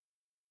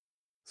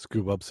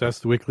Scuba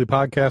Obsessed, the weekly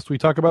podcast. We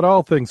talk about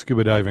all things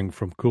scuba diving,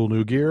 from cool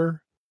new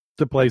gear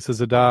to places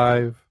to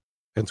dive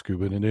and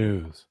scuba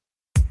news.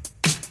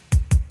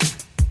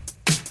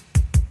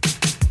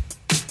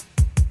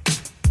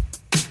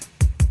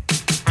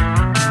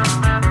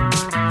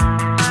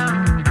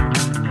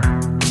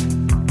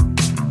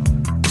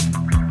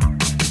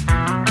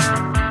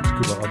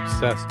 Scuba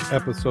Obsessed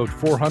episode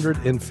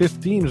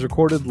 415 is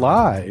recorded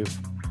live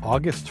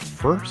August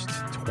 1st,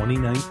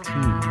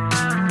 2019.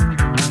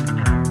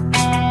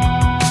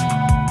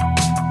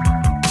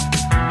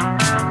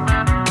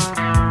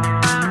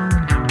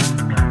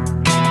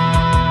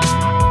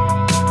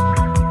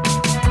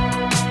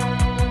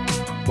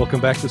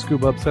 Welcome back to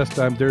Scuba Obsessed.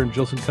 I'm Darren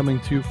Gilson, coming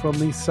to you from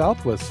the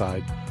southwest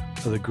side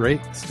of the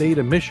great state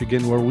of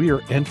Michigan, where we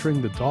are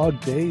entering the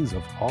dog days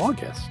of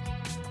August.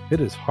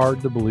 It is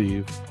hard to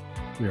believe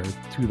we are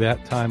to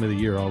that time of the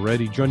year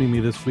already. Joining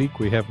me this week,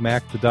 we have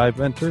Mac, the dive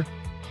mentor.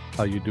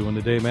 How you doing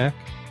today, Mac?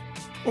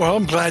 Well,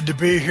 I'm glad to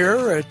be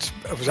here. It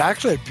was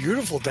actually a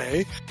beautiful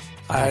day.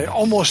 I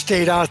almost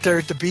stayed out there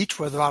at the beach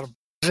with about a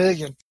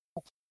zillion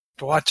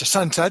to watch the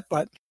sunset,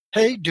 but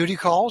hey, duty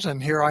calls,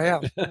 and here I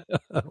am.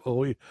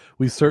 Well,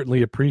 we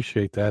certainly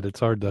appreciate that. It's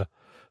hard to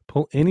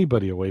pull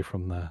anybody away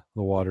from the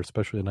water,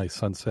 especially a nice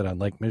sunset on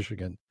Lake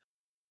Michigan.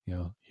 You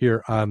know,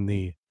 here on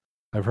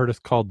I've heard it's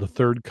called the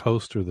third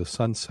coast or the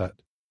sunset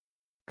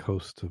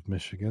coast of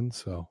Michigan.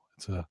 So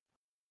it's a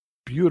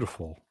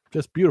beautiful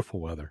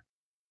weather.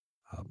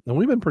 And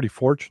we've been pretty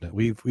fortunate.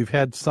 We've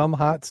had some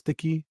hot,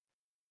 sticky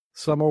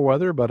summer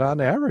weather, but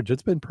on average,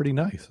 it's been pretty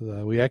nice.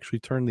 We actually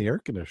turned the air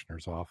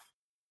conditioners off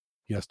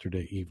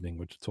yesterday evening,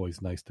 which it's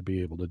always nice to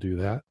be able to do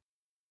that.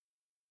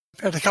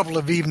 I've had a couple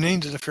of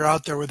evenings, and if you're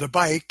out there with a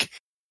bike,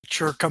 it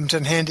sure comes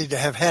in handy to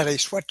have had a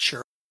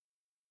sweatshirt.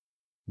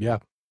 Yeah,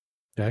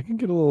 I can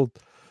get a little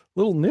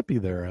nippy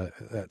there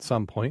at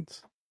some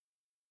points.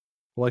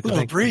 A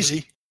little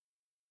breezy.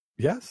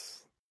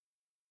 Yes.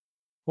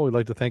 Well, we'd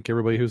like to thank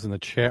everybody who's in the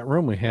chat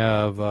room. We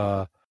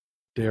have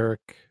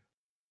Derek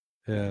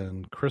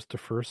and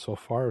Christopher so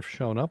far have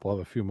shown up. We'll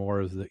have a few more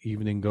as the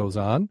evening goes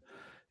on.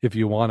 If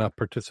you want to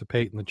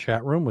participate in the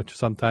chat room, which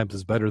sometimes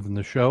is better than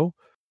the show,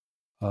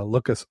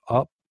 look us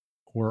up.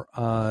 We're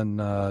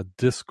on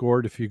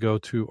Discord. If you go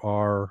to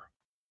our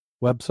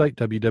website,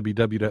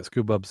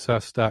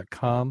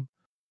 www.scubaobsessed.com,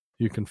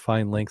 you can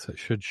find links that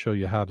should show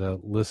you how to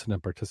listen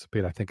and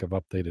participate. I think I've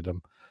updated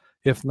them.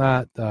 If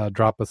not,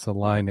 drop us a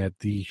line at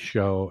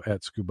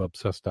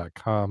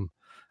theshow@scubaobsessed.com,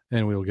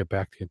 and we will get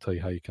back to you and tell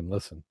you how you can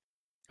listen.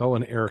 Oh,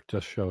 and Eric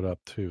just showed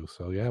up too.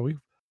 So yeah,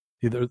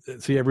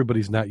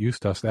 everybody's not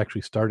used to us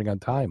actually starting on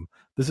time.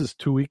 This is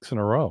 2 weeks in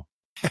a row.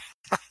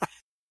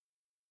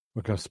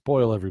 We're going to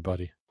spoil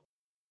everybody.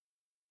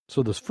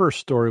 So this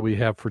first story we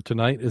have for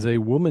tonight is a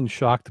woman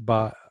shocked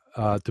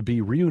to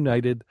be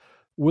reunited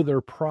with her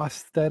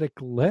prosthetic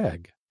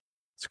leg.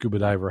 Scuba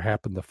diver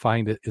happened to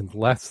find it in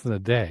less than a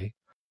day.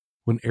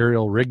 When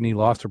Ariel Rigney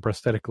lost her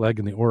prosthetic leg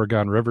in the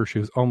Oregon River, she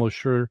was almost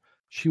sure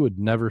she would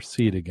never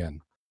see it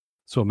again.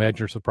 So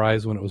imagine her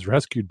surprise when it was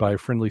rescued by a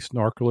friendly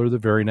snorkeler the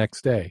very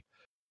next day.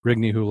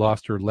 Rigney, who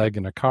lost her leg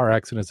in a car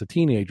accident as a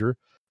teenager,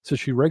 says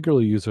she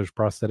regularly uses her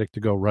prosthetic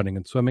to go running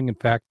and swimming. In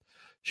fact,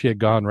 she had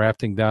gone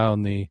rafting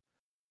down the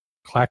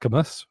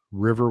Clackamas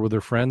River with her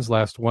friends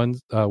last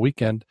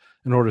weekend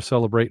in order to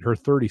celebrate her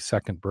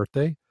 32nd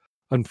birthday.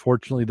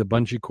 Unfortunately, the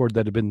bungee cord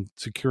that had been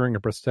securing her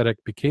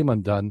prosthetic became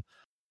undone,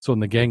 so when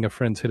the gang of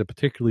friends hit a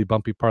particularly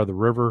bumpy part of the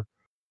river,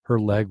 her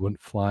leg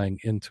went flying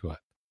into it.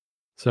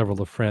 Several of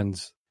the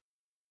friends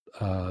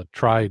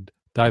tried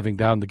diving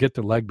down to get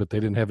their leg, but they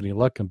didn't have any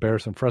luck.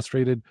 Embarrassed and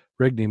frustrated,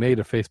 Rigney made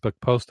a Facebook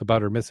post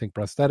about her missing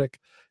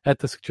prosthetic at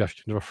the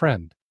suggestion of a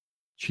friend.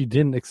 She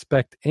didn't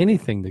expect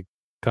anything to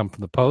come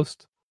from the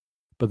post,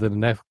 but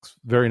the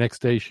very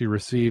next day she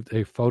received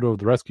a photo of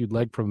the rescued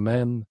leg from a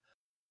man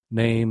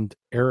named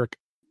Eric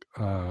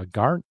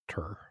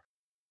Gartner.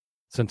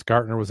 Since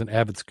Gartner was an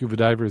avid scuba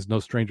diver, he's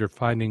no stranger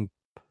finding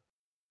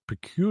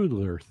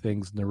peculiar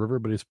things in the river,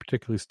 but he's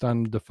particularly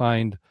stunned to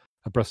find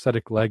a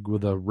prosthetic leg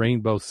with a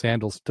rainbow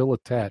sandal still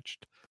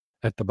attached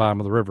at the bottom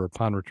of the river.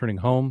 Upon returning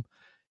home,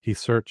 he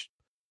searched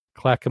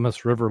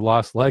Clackamas River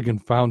lost leg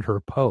and found her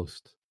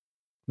post.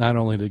 Not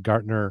only did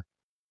Gartner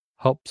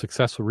help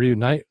successfully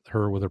reunite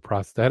her with her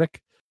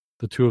prosthetic,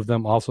 the two of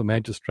them also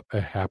managed to strike a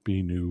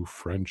happy new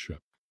friendship.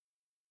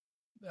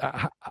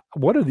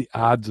 What are the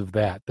odds of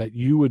that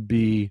you would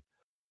be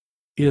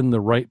in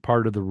the right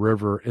part of the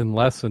river in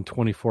less than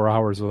 24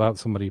 hours without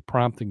somebody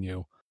prompting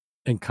you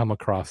and come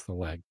across the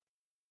leg?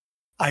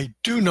 I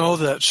do know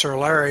that Sir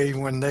Larry,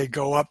 when they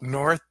go up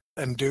north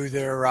and do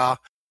their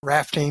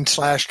rafting /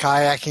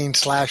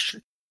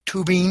 kayaking /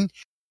 tubing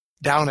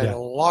down a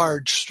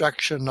large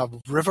section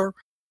of river,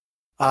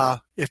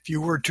 if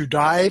you were to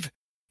dive,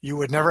 you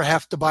would never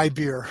have to buy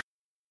beer.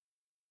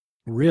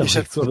 Really? He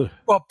said,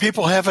 well,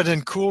 people have it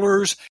in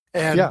coolers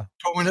and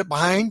towing it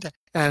behind,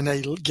 and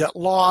they get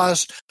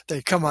lost,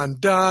 they come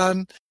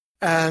undone,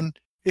 and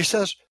he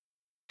says,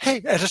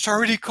 hey, and it's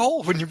already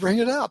cold when you bring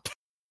it up.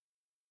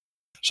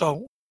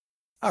 So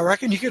I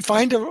reckon you could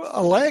find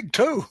a leg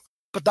too,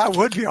 but that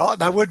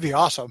would be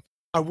awesome.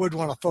 I would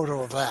want a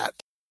photo of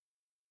that.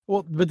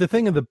 Well, but the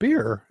thing of the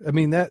beer, I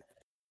mean, that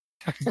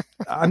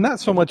I'm not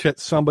so much that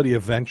somebody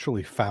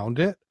eventually found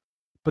it,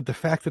 but the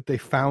fact that they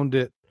found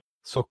it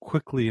so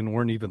quickly and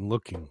weren't even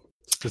looking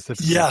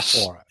specifically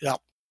for it. Yep.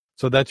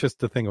 So that's just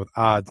the thing with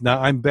odds.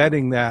 Now, I'm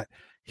betting that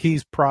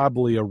he's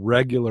probably a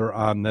regular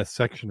on this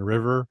section of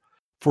river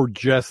for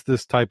just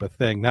this type of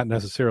thing. Not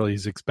necessarily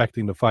he's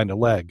expecting to find a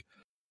leg,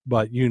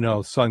 but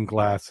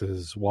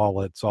sunglasses,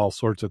 wallets, all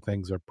sorts of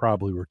things are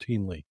probably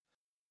routinely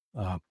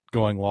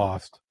going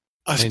lost.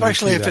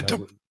 Especially if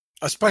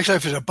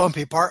it's a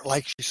bumpy part,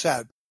 like she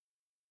said.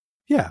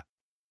 Yeah.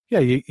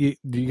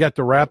 You got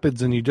the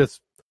rapids, and you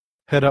just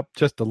head up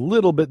just a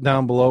little bit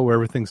down below where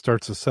everything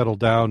starts to settle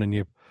down, and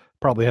you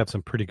probably have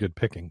some pretty good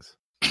pickings.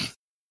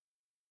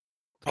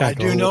 I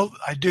do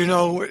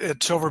know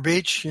at Silver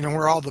Beach,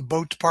 where all the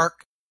boats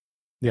park.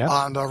 Yeah.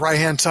 On the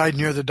right-hand side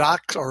near the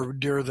docks or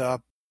near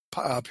the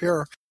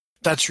pier,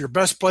 that's your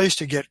best place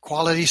to get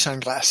quality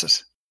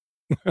sunglasses.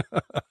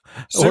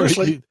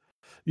 Seriously.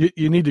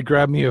 You need to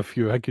grab me a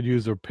few. I could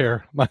use a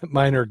pair.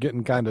 Mine are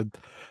getting kind of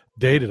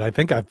dated. I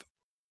think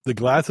the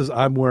glasses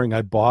I'm wearing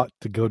I bought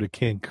to go to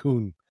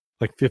Cancun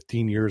like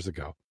 15 years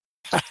ago.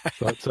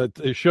 So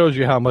it shows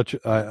you how much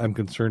I'm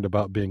concerned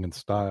about being in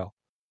style.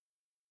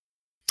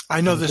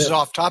 I know this is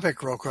off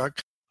topic real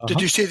quick. Uh-huh. Did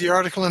you see the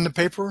article in the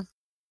paper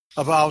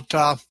about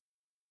a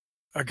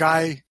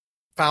guy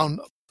found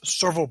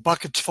several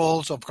buckets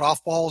full of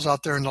golf balls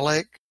out there in the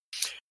lake?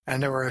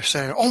 And they were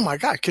saying, oh, my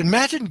God, can you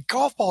imagine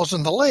golf balls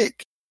in the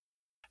lake?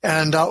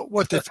 And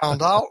what they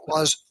found out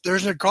was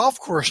there's a golf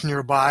course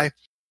nearby,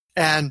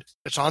 and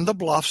it's on the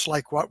bluffs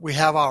like what we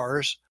have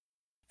ours.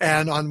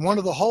 And on one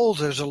of the holes,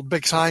 there's a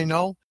big sign,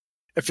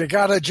 if you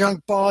got a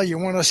junk ball, you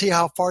want to see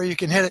how far you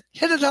can hit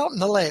it out in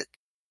the lake.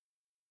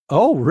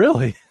 Oh,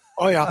 really?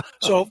 Oh, yeah.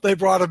 So they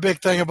brought a big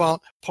thing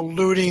about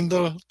polluting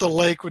the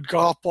lake with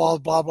golf balls,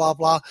 blah, blah,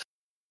 blah.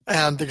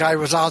 And the guy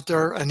was out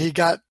there, and he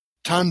got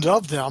tons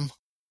of them.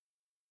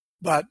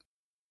 But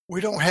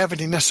we don't have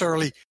any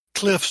necessarily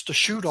cliffs to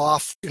shoot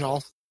off,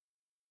 No.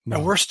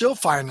 And we're still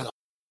finding them.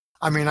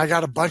 I mean, I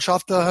got a bunch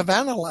off the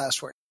Havana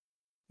last week.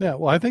 Yeah,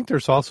 well, I think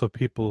there's also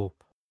people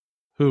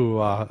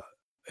who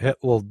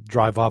will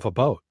drive off a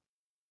boat.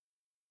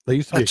 They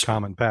used to be a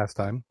common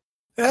pastime.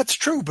 That's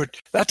true, but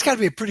that's got to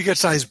be a pretty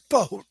good-sized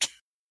boat.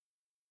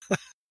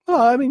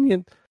 Well, I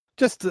mean,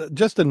 just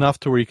enough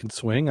to where you can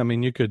swing. I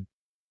mean, you could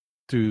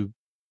do,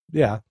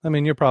 yeah. I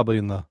mean, you're probably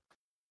in the,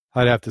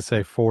 I'd have to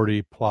say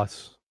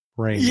 40-plus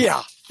range.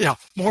 Yeah,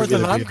 more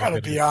than I'm going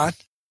to be on.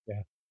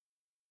 Yeah.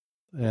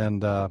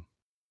 And I'm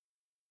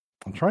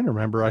trying to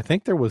remember. I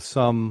think there was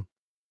some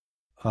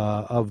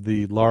of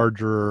the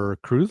larger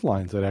cruise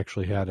lines that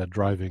actually had a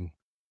driving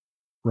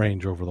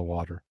range over the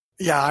water.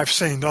 Yeah, I've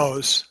seen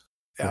those.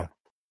 Yeah.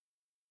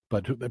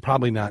 But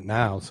probably not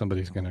now.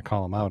 Somebody's going to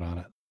call them out on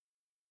it.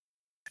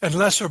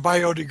 Unless they're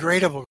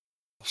biodegradable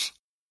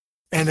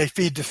and they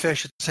feed the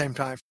fish at the same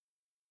time.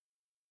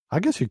 I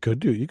guess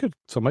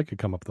somebody could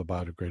come up with a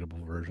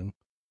biodegradable version.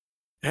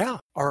 Yeah,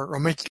 or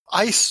make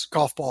ice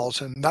golf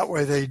balls, and that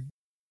way they...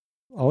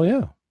 Oh,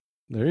 yeah.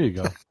 There you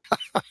go.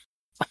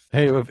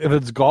 Hey, if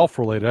it's golf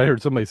related, I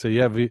heard somebody say,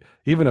 yeah,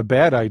 even a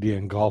bad idea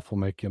in golf will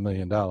make you $1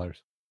 million.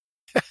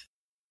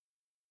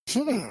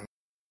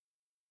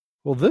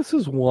 Well, this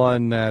is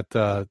one that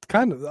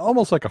kind of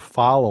almost like a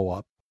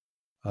follow-up.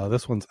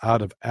 This one's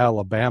out of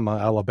Alabama.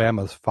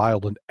 Alabama's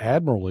filed an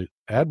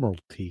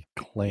admiralty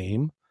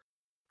claim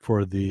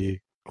for the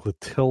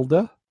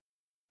Clotilda,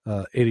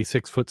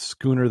 86-foot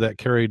schooner that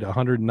carried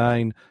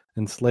 109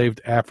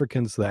 enslaved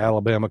Africans to the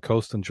Alabama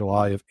coast in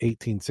July of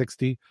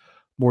 1860,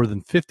 more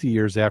than 50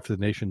 years after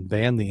the nation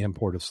banned the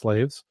import of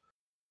slaves.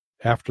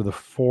 After the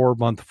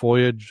 4-month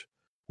voyage,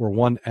 where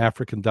one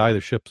African died,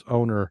 the ship's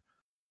owner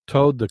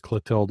towed the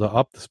Clotilda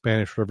up the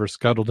Spanish River,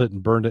 scuttled it,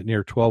 and burned it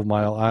near 12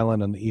 Mile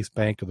Island on the east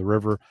bank of the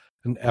river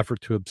in an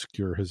effort to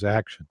obscure his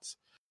actions.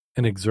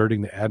 In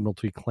exerting the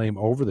admiralty claim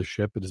over the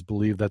ship, it is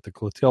believed that the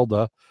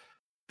Clotilda,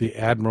 the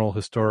Admiral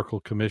Historical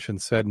Commission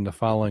said in the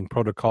following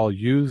protocol,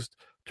 used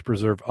to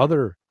preserve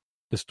other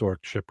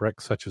historic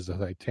shipwrecks, such as the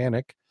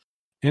Titanic,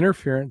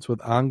 interference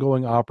with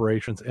ongoing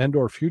operations and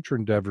or future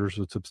endeavors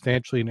would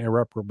substantially and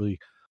irreparably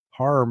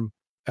harm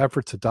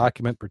efforts to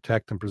document,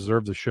 protect, and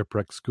preserve the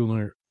shipwreck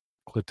schooner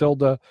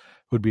Clotilda,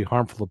 would be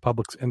harmful to the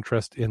public's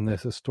interest in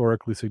this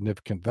historically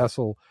significant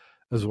vessel,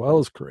 as well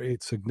as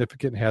create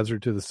significant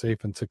hazard to the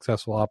safe and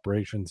successful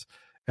operations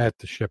at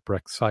the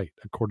shipwreck site,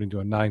 according to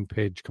a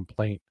 9-page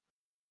complaint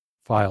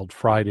filed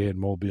Friday in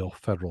Mobile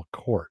federal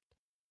court.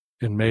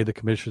 In May, the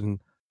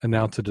commission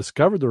announced it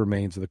discovered the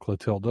remains of the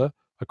Clotilda,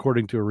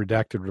 according to a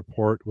redacted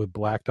report with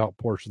blacked out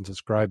portions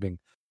describing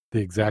the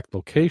exact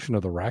location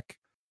of the wreck,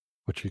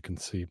 which you can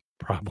see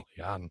probably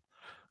on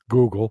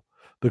Google.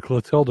 The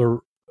Clotilda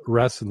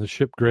rests in the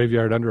ship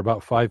graveyard under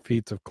about 5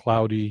 feet of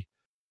cloudy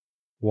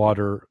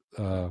water.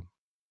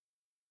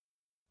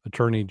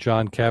 Attorney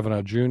John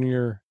Kavanaugh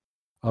Jr.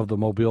 of the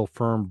Mobile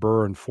firm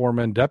Burr and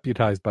Foreman,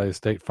 deputized by the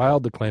state,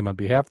 filed the claim on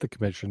behalf of the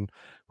commission,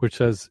 which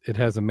says it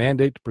has a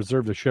mandate to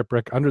preserve the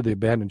shipwreck under the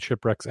Abandoned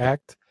Shipwrecks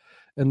Act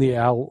and the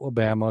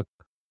Alabama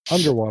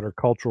Underwater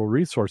Cultural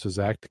Resources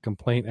Act. The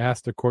complaint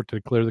asked the court to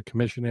declare the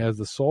commission has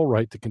the sole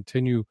right to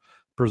continue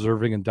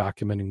preserving and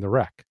documenting the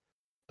wreck.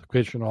 The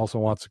commission also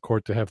wants the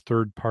court to have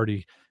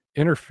third-party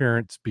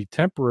interference be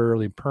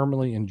temporarily and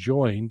permanently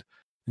enjoined,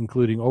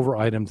 including over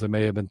items that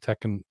may have been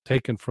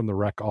taken from the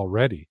wreck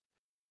already.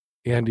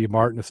 Andy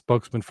Martin, a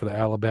spokesman for the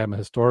Alabama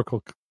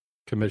Historical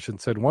Commission,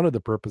 said one of the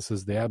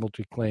purposes of the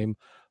admiralty claim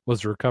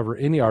was to recover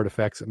any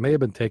artifacts that may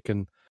have been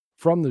taken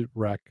from the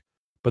wreck,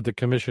 but the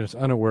commission is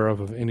unaware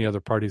of any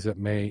other parties that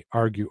may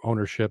argue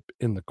ownership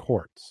in the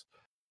courts.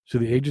 To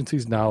the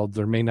agency's knowledge,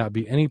 there may not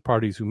be any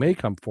parties who may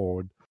come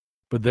forward,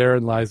 but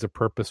therein lies the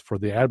purpose for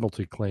the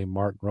admiralty claim,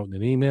 Martin wrote in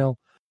an email.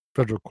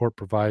 Federal court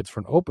provides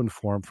for an open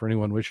forum for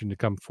anyone wishing to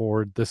come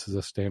forward. This is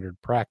a standard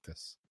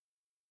practice.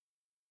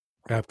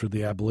 After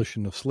the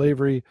abolition of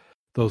slavery,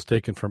 those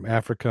taken from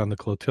Africa on the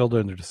Clotilda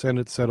and their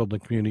descendants settled in a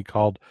community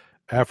called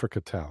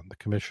Africatown. The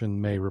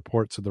commission may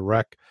reports of the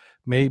wreck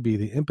may be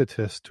the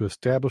impetus to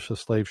establish a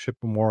slave ship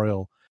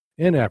memorial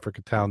in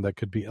Africatown that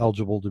could be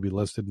eligible to be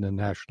listed in the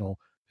National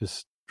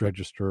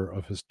Register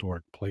of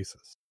Historic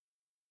Places.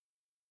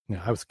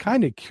 Now, I was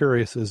kind of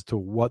curious as to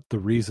what the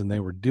reason they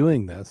were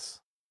doing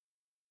this,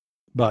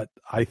 but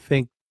I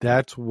think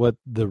that's what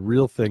the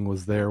real thing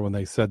was there when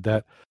they said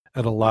that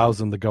it allows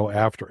them to go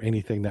after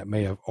anything that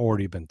may have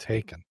already been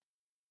taken.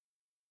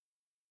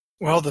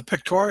 Well, the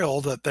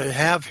pictorial that they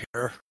have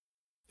here,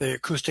 the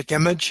acoustic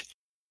image,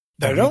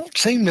 there don't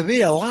seem to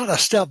be a lot of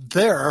stuff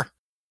there.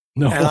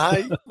 No. And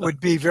I would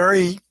be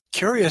very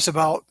curious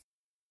about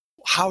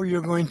how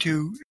you're going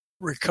to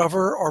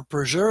recover or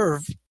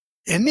preserve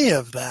any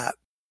of that.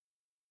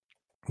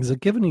 Does it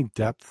give any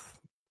depth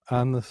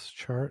on this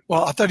chart?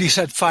 Well, I thought he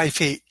said 5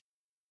 feet.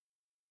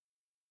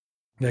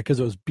 Yeah, because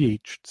it was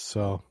beached,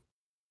 so.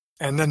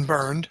 And then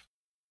burned.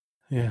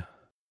 Yeah.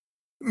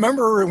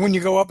 Remember when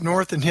you go up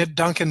north and hit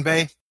Duncan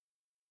Bay?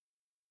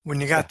 When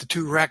you got the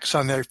two wrecks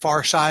on the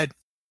far side?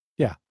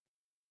 Yeah.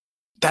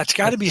 That's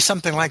got to be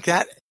something like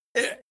that.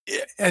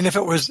 And if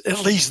it was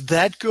at least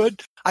that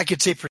good, I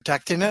could see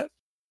protecting it.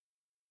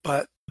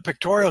 But the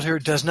pictorial here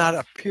does not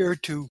appear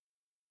to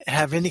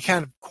have any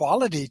kind of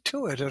quality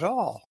to it at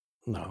all.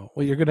 No.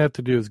 What you're going to have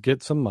to do is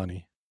get some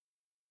money,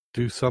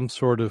 do some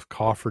sort of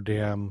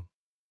cofferdam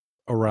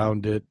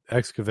around it,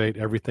 excavate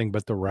everything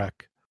but the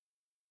wreck,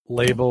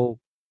 label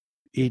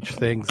each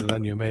thing, and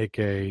then you make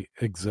a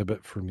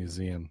exhibit for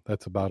museum.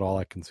 That's about all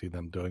I can see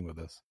them doing with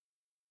this,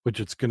 which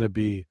it's going to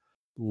be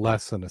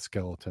less than a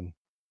skeleton.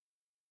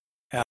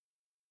 Yeah.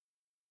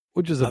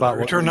 Which is about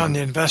the return on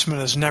the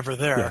investment is never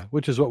there. Yeah,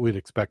 which is what we'd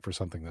expect for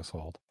something this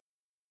old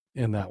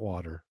in that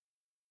water.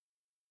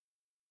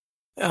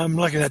 I'm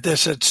looking at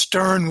this. It's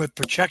stern with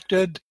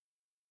projected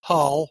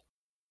hull,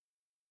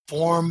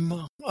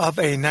 form of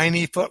a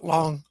 90-foot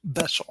long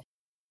vessel.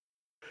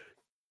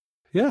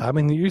 Yeah, I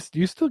mean,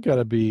 you still got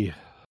to be.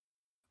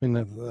 I mean,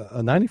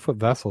 a 90-foot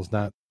vessel is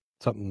not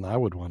something I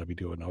would want to be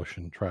doing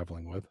ocean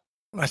traveling with.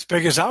 As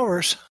big as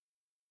ours.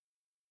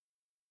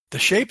 The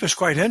shape is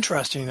quite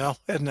interesting, though,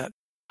 isn't it?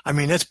 I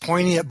mean, it's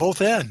pointy at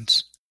both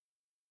ends.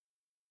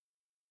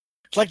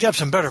 I'd like to have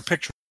some better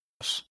pictures.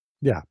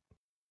 Yeah.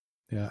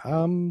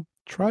 Yeah.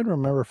 Try to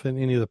remember if in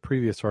any of the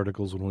previous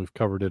articles when we've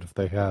covered it, if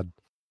they had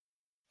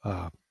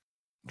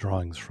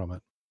drawings from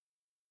it.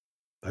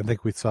 I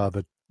think we saw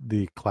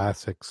the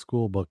classic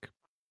school book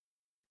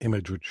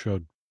image which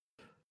showed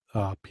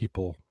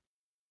people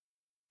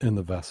in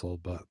the vessel,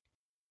 but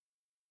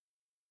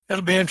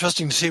it'll be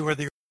interesting to see where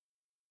the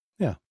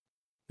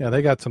yeah,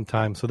 they got some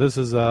time. So this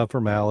is a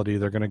formality.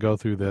 They're going to go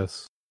through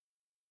this.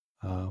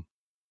 I'm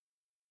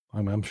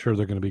sure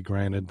they're going to be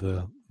granted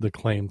the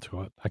claim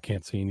to it. I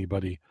can't see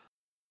anybody.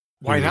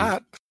 Why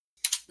not?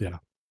 Yeah.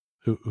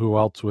 Who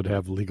else would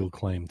have legal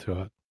claim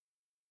to it?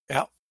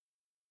 Yeah.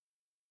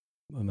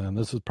 And then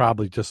this is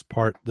probably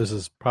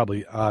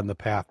on the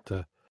path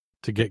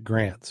to get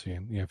grants. You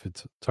know, if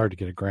it's hard to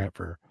get a grant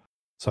for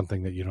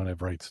something that you don't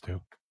have rights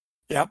to.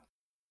 Yep.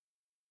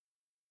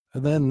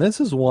 And then this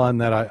is one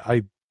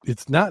that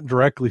it's not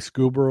directly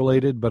scuba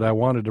related, but I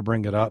wanted to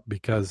bring it up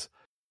because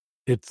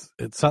it's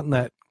something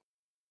that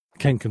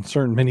can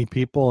concern many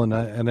people.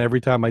 And every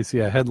time I see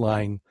a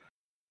headline,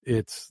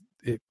 it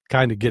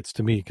kind of gets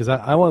to me because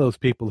I'm one of those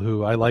people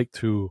who I like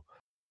to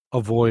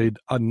avoid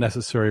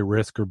unnecessary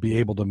risk or be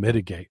able to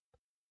mitigate.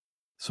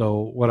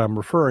 So what I'm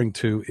referring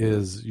to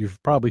is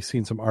you've probably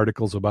seen some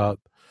articles about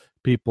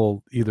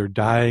people either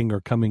dying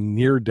or coming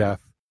near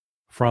death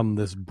from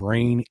this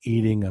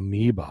brain-eating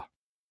amoeba.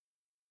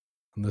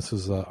 And this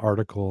is an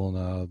article on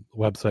a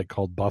website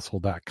called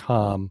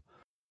bustle.com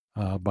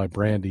by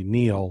Brandy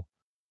Neal.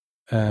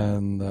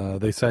 And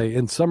they say,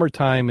 in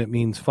summertime, it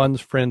means fun,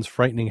 friends,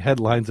 frightening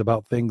headlines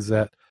about things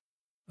that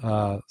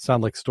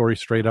sound like stories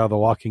straight out of The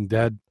Walking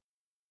Dead.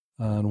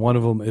 And one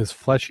of them is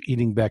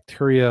flesh-eating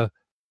bacteria.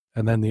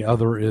 And then the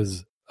other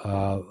is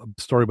a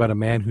story about a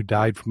man who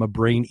died from a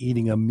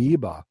brain-eating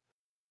amoeba.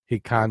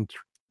 he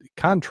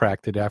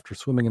contracted after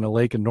swimming in a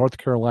lake in North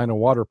Carolina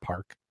water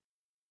park.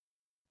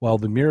 While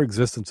the mere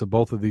existence of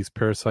both of these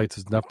parasites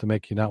is enough to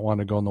make you not want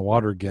to go in the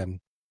water again,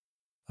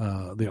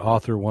 the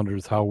author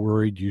wonders how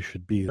worried you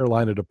should be. The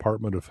Carolina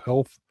Department of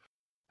Health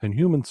and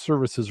Human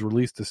Services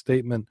released a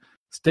statement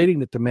stating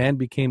that the man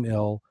became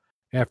ill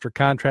after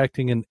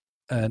contracting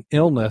an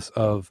illness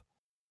of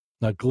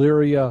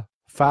Naegleria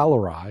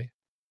fowleri,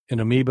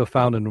 an amoeba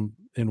found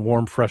in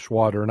warm fresh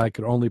water, and I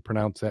could only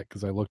pronounce that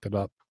because I looked it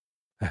up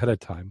ahead of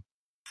time.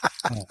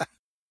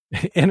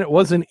 And it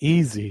wasn't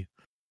easy.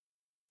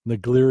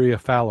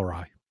 Naegleria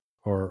fowleri,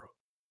 or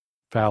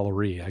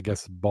fowleri, I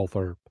guess both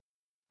are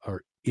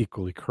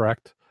equally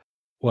correct.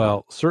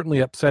 Well, certainly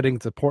upsetting.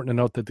 It's important to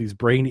note that these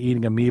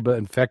brain-eating amoeba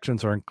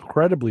infections are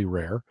incredibly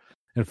rare.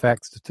 In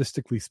fact,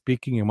 statistically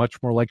speaking, you're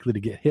much more likely to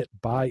get hit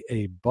by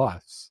a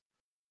bus.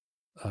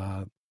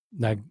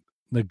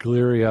 Naegleria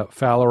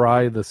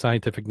fowleri, the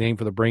scientific name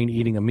for the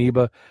brain-eating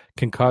amoeba,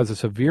 can cause a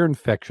severe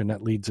infection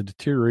that leads to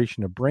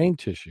deterioration of brain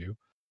tissue,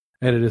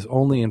 and it is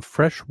only in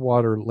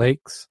freshwater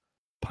lakes,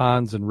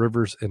 ponds, and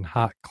rivers in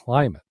hot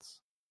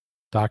climates.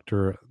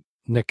 Dr.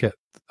 Niket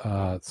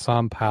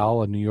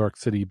Sampal, a New York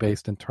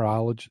City-based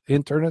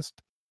internist,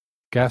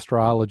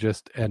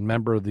 gastrologist, and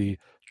member of the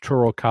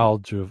Truro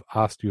College of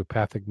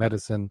Osteopathic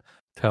Medicine,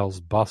 tells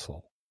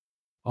Bustle.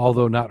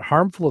 Although not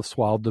harmful if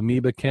swallowed, the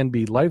amoeba can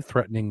be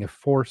life-threatening if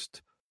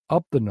forced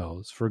up the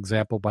nose, for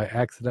example, by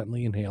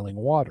accidentally inhaling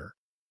water.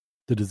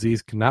 The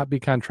disease cannot be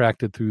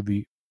contracted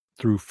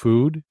through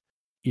food,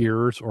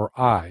 ears, or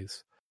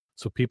eyes,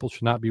 so people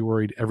should not be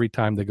worried every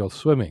time they go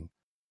swimming,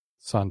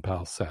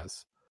 Sampal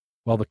says.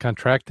 While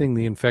contracting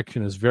the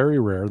infection is very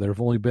rare, there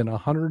have only been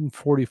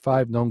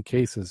 145 known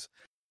cases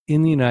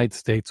in the United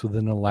States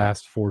within the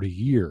last 40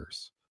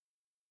 years.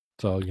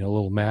 So, a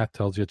little math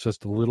tells you it's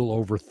just a little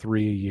over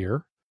 3 a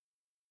year.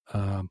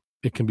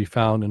 It can be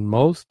found in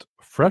most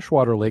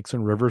freshwater lakes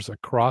and rivers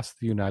across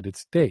the United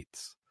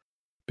States.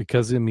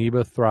 Because the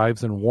amoeba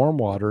thrives in warm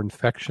water,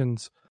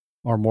 infections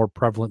are more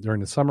prevalent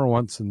during the summer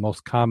months and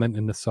most common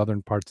in the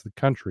southern parts of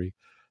the country,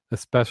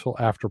 especially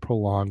after a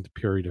prolonged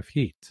period of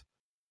heat.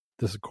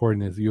 This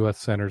according to the U.S.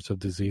 Centers of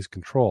Disease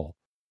Control.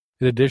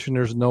 In addition,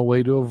 there's no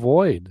way to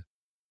avoid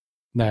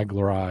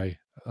Naegleria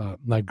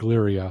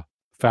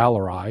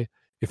fowleri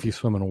if you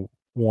swim in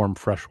warm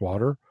fresh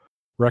water.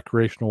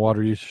 Recreational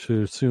water, you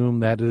should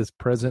assume that it is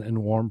present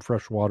in warm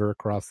fresh water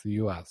across the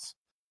U.S.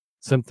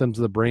 Symptoms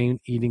of the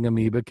brain-eating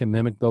amoeba can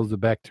mimic those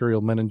of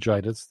bacterial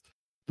meningitis,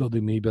 though the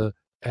amoeba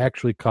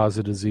actually cause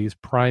the disease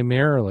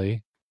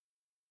primarily.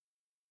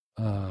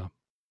 No,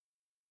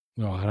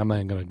 I'm not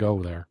even going to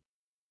go there.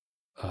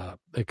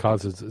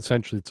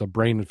 It's a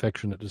brain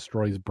infection that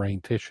destroys brain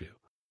tissue.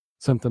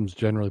 Symptoms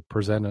generally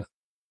present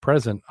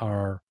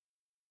are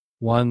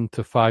 1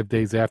 to 5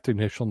 days after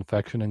initial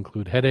infection,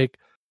 include headache,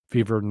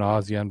 fever,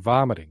 nausea, and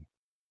vomiting.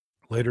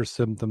 Later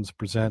symptoms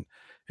present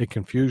a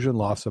confusion,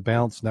 loss of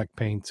balance, neck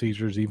pain,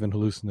 seizures, even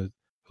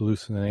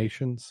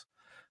hallucinations.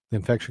 The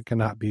infection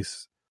cannot be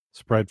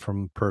spread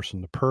from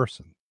person to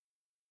person.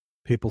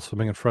 People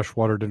swimming in fresh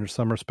water during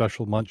summer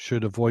special months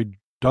should avoid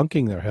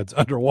dunking their heads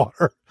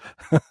underwater.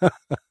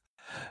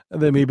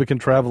 The amoeba can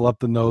travel up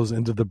the nose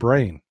into the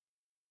brain.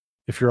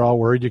 If you're all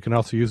worried, you can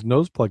also use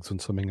nose plugs when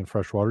swimming in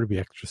fresh water to be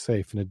extra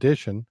safe. In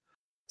addition,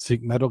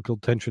 seek medical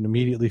attention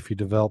immediately if you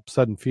develop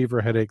sudden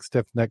fever, headache,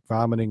 stiff neck,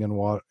 vomiting,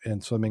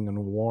 and swimming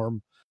in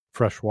warm,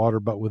 fresh water.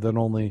 But within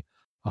only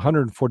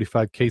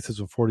 145 cases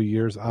in 40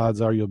 years, odds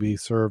are you'll be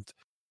served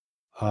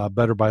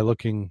better by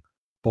looking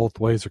both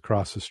ways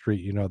across the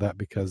street. You know that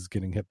because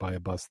getting hit by a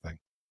bus thing.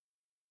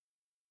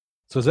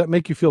 So does that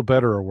make you feel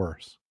better or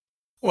worse?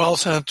 Well,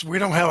 since we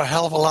don't have a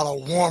hell of a lot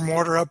of warm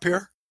water up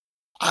here,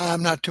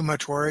 I'm not too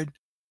much worried.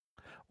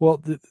 Well,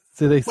 but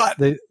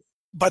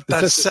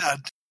that said,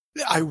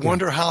 I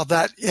wonder how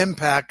that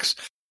impacts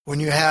when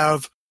you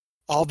have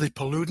all the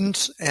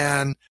pollutants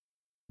and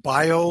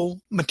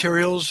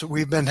biomaterials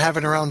we've been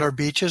having around our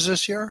beaches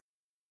this year.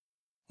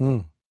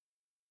 So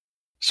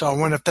I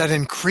wonder if that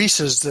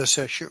increases this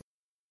issue.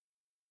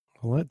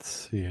 Well,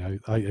 let's see.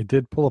 I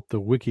did pull up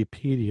the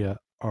Wikipedia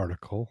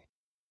article.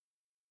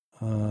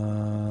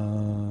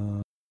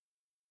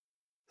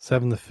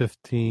 7 to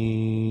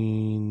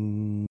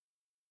 15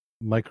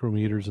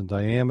 micrometers in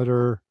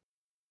diameter.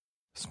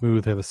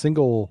 Smooth, have a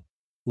single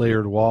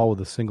layered wall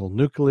with a single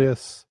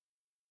nucleus.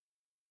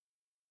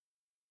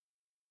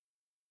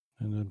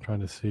 And I'm trying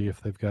to see if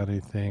they've got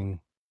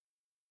anything.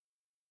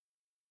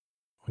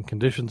 When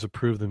conditions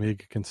improve, the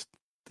amoeba can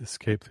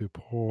escape through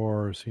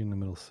pores, seen in the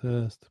middle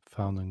cyst,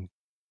 found in.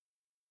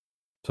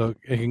 So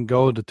it can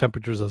go to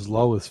temperatures as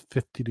low as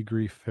 50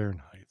 degrees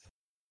Fahrenheit.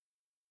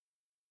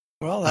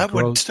 Well, that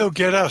would still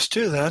get us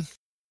too, then.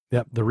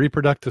 Yep, the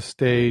reproductive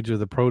stage of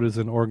the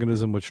protozoan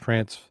organism, which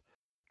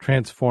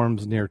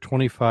transforms near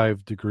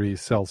 25 degrees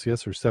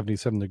Celsius or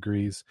 77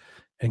 degrees,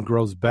 and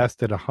grows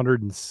best at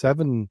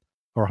 107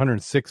 or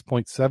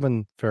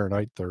 106.7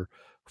 Fahrenheit or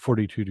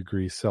 42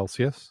 degrees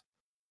Celsius.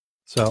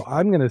 So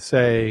I'm going to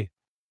say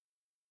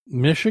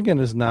Michigan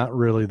is not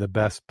really the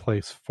best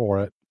place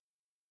for it.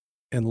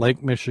 and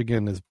Lake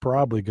Michigan is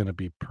probably going to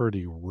be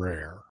pretty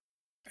rare.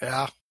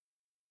 Yeah.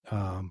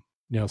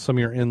 Some of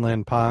your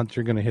inland ponds,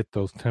 you're going to hit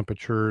those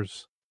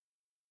temperatures.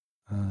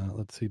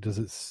 Let's see,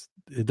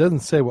 it doesn't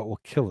say what will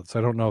kill it, so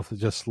I don't know if it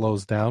just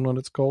slows down when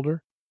it's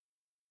colder.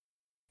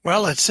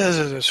 Well, it says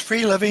it is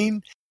free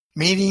living,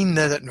 meaning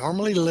that it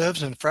normally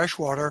lives in fresh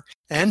water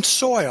and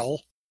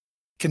soil,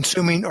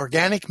 consuming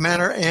organic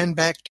matter and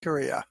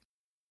bacteria.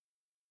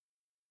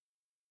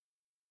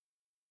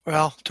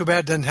 Well, too bad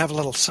it doesn't have a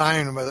little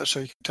sign with it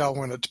so you can tell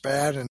when it's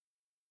bad and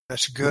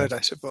that's good,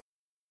 I suppose.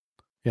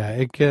 Yeah,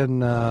 it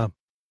can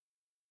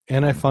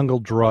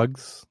antifungal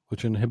drugs,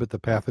 which inhibit the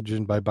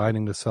pathogen by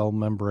binding to cell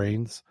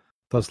membranes,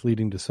 thus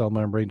leading to cell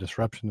membrane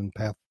disruption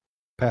and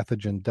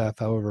pathogen death.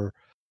 However,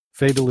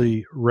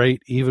 fatality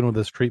rate, even with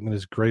this treatment,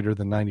 is greater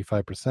than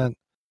 95%.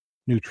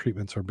 New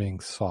treatments are being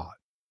sought.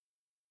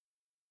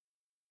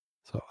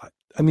 So,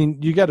 I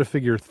mean, you got to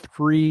figure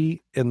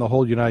 3 in the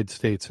whole United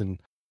States, and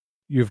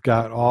you've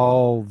got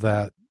all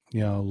that,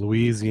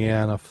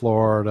 Louisiana,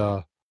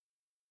 Florida,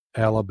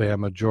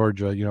 Alabama,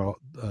 Georgia,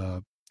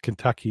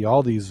 Kentucky,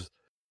 all these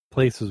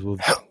places with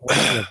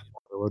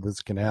where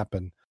this can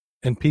happen,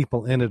 and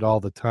people in it all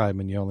the time,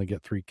 and you only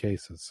get 3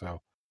 cases. So,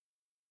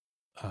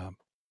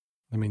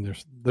 I mean,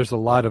 there's a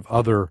lot of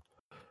other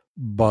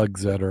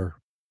bugs that are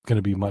going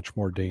to be much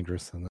more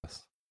dangerous than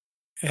this.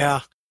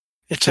 Yeah.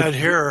 It said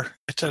here,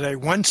 a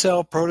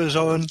one-cell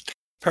protozoan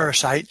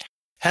parasite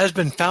has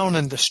been found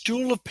in the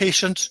stool of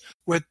patients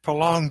with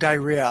prolonged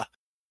diarrhea.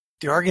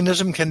 The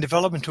organism can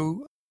develop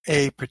into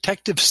a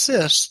protective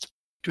cyst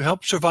to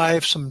help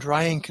survive some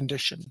drying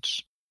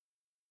conditions.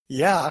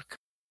 Yuck.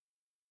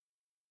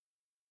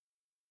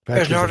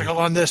 There's an article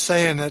on this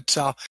saying it's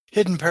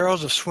hidden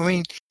perils of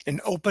swimming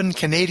in open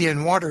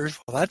Canadian waters.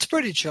 Well, that's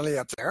pretty chilly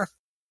up there.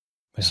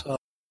 Yeah. So,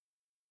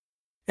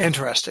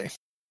 interesting.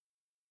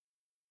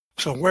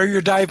 So wear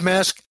your dive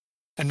mask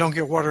and don't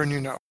get water in your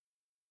nose.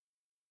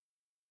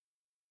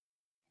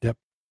 Yep.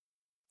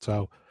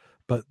 So,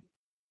 but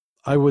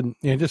I wouldn't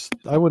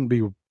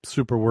be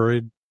super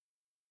worried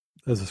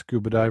as a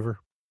scuba diver.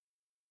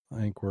 I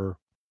think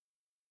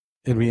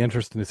it'd be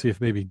interesting to see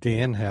if maybe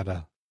Dan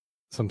had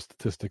some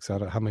statistics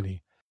out of how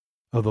many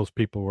of those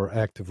people were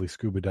actively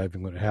scuba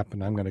diving when it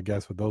happened. I'm going to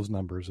guess with those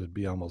numbers, it'd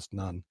be almost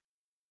none.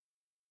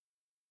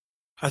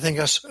 I think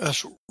us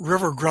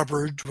river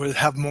grubbers would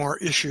have more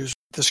issues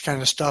with this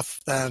kind of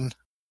stuff than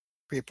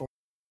people.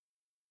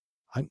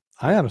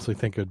 I honestly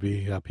think it'd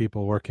be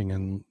people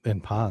working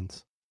in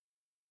ponds.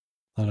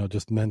 I don't know,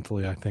 just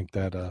mentally, I think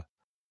that,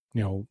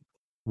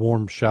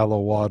 warm, shallow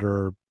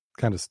water,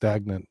 kind of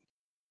stagnant,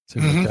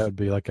 seems like that would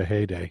be like a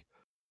heyday.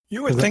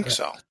 You would think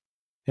so.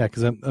 Yeah,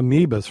 because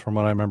amoebas, from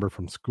what I remember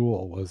from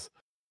school, was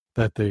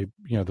that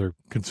they're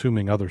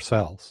consuming other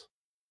cells.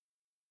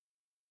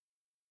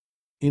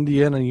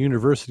 Indiana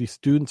University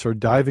students are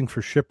diving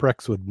for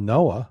shipwrecks with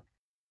NOAA.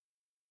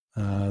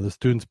 The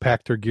students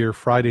packed their gear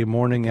Friday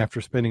morning after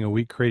spending a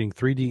week creating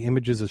 3D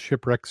images of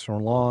shipwrecks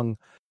along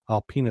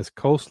Alpina's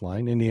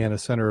coastline. Indiana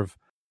Center of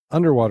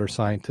Underwater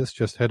Scientists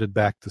just headed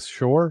back to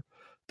shore.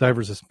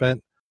 Divers have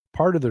spent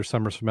part of their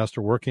summer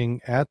semester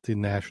working at the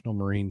National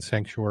Marine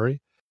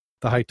Sanctuary.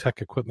 The high-tech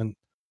equipment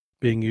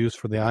being used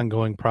for the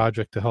ongoing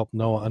project to help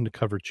NOAA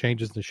uncover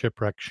changes in the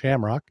shipwreck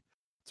Shamrock.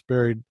 It's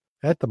buried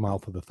at the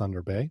mouth of the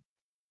Thunder Bay.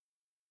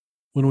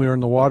 When we were in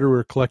the water, we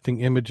were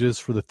collecting images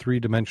for the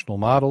 3-dimensional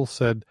model,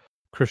 said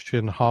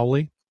Christian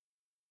Hawley,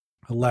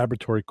 a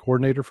laboratory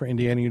coordinator for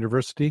Indiana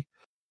University.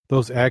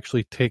 Those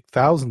actually take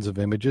thousands of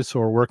images, so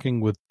we're working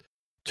with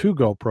 2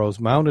 GoPros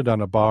mounted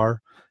on a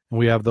bar, and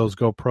we have those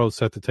GoPros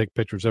set to take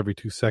pictures every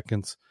 2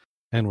 seconds,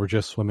 and we're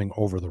just swimming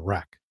over the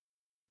wreck.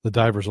 The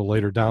divers will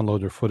later download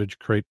their footage,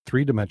 create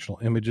 3-dimensional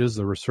images.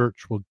 The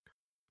research will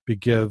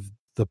give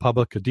the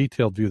public a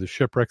detailed view of the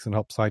shipwrecks and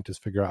help scientists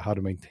figure out how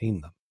to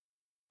maintain them.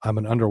 I'm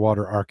an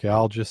underwater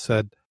archaeologist,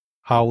 said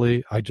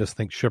Howley. I just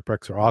think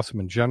shipwrecks are awesome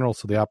in general,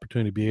 so the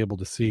opportunity to be able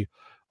to see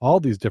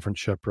all these different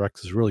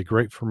shipwrecks is really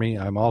great for me.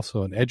 I'm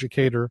also an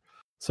educator,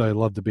 so I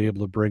love to be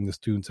able to bring the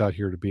students out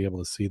here to be able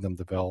to see them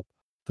develop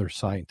their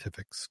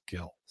scientific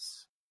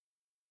skills.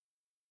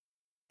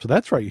 So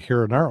that's right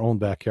here in our own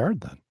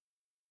backyard then.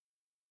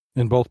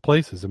 In both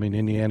places. I mean,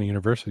 Indiana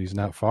University is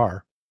not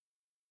far.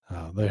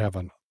 They have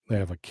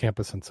a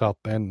campus in South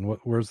Bend.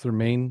 Where's their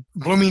main?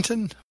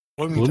 Bloomington.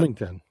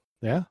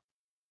 Yeah.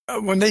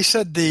 When they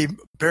said they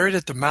buried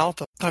at the mouth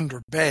of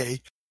Thunder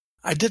Bay,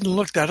 I didn't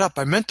look that up.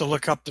 I meant to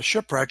look up the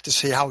shipwreck to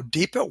see how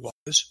deep it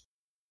was,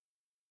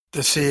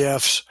 to see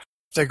if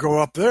they go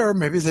up there,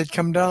 maybe they'd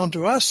come down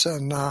to us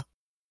and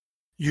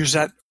use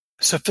that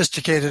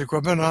sophisticated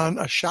equipment on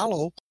a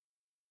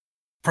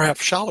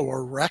perhaps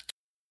shallower wreck.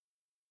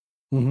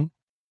 Mm-hmm.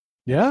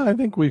 Yeah, I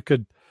think we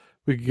could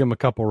give them a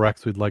couple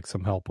wrecks we'd like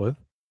some help with.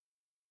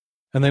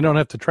 And they don't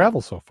have to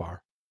travel so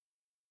far.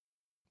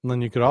 And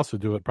then you could also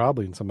do it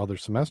probably in some other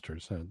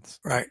semesters.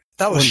 Right.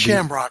 That was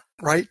Shamrock,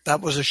 right?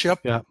 That was a ship?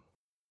 Yeah.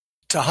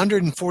 It's a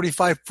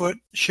 145-foot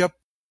ship.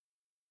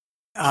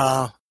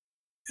 It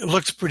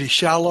looks pretty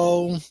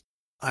shallow.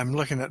 I'm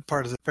looking at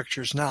part of the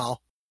pictures now.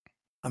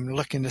 I'm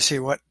looking to see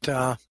what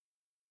it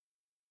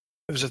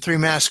was a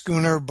 3-mast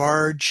schooner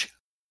barge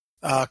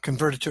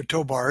converted to a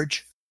tow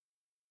barge,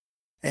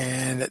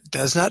 and it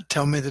does not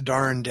tell me the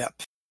darn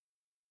depth.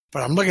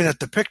 But I'm looking at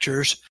the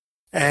pictures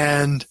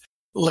and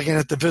looking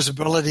at the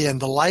visibility and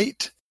the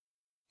light.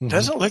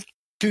 Doesn't look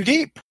too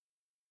deep.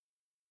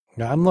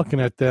 Yeah, I'm looking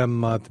at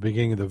them at the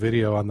beginning of the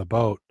video on the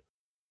boat,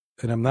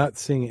 and I'm not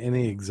seeing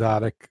any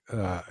exotic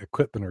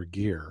equipment or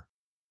gear.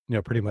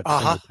 Pretty much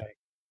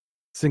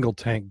single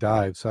tank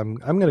dives. So I'm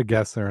going to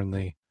guess they're in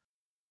the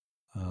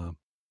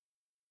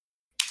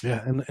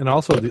and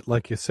also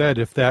like you said,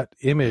 if that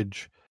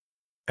image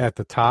at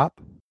the top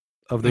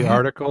of the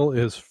article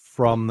is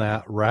from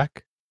that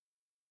wreck,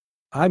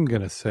 I'm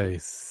going to say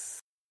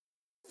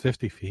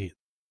 50 feet.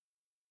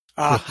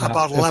 How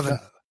about 11?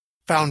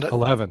 Found it.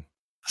 11.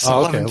 It's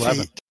 11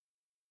 11 feet.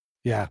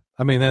 Yeah,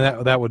 I mean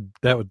that would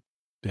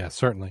yeah,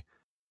 certainly.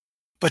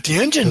 But the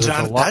engine's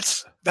on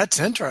it. That's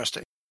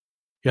interesting.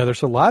 Yeah,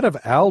 there's a lot of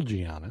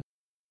algae on it.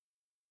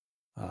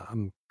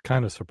 I'm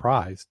kind of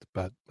surprised,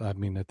 but I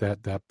mean at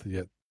that depth,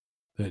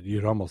 that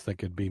you'd almost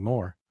think it'd be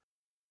more.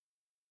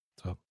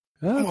 So,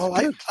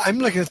 I'm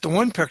looking at the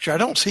one picture. I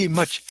don't see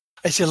much.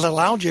 I see a little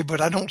algae,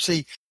 but I don't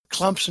see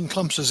clumps and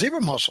clumps of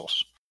zebra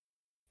mussels.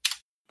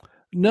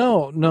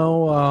 No.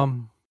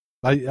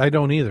 I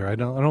don't either. I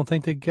don't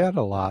think they get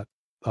a lot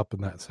up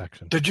in that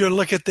section. Did you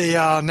look at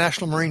the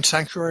National Marine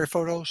Sanctuary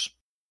photos?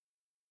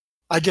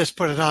 I just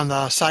put it on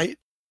the site,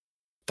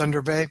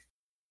 Thunder Bay.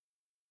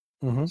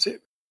 See,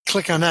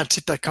 click on that, see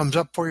if that comes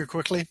up for you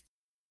quickly.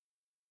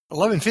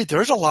 11 feet.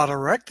 There's a lot of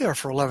wreck there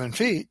for 11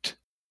 feet.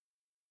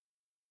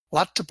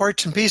 Lots of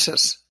parts and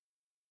pieces.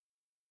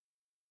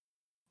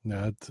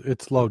 No,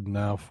 it's loading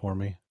now for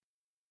me.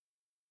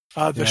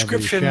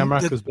 Description. The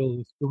Shamrock was built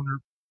as a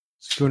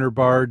schooner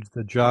barge,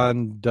 the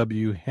John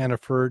W.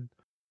 Hannaford,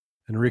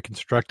 and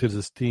reconstructed as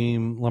a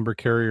steam lumber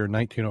carrier in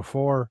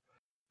 1904.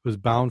 It was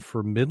bound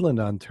for Midland,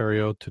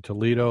 Ontario to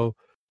Toledo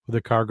with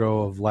a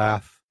cargo of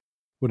lath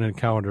when it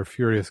encountered a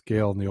furious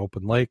gale in the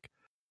open lake.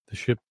 The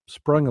ship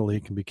sprung a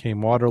leak and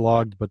became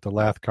waterlogged, but the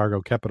lath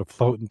cargo kept it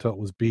afloat until it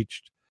was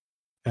beached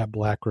at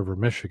Black River,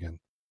 Michigan.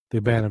 The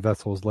abandoned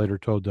vessel was later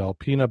towed to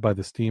Alpena by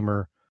the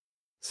steamer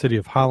City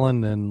of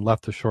Holland and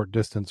left a short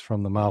distance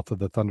from the mouth of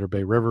the Thunder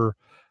Bay River.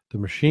 The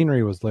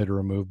machinery was later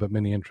removed, but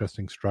many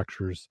interesting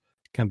structures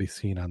can be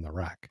seen on the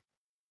wreck.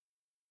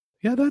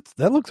 Yeah,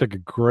 that looks like a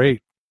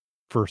great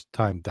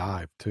first-time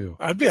dive, too.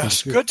 I'd be a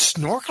good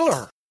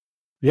snorkeler.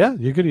 Yeah,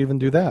 you could even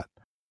do that.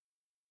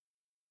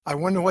 I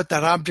wonder what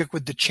that object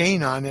with the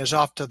chain on is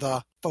off to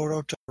the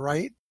photo to the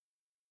right,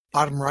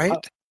 bottom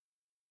right.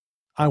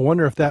 I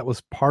wonder if that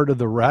was part of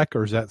the wreck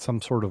or is that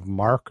some sort of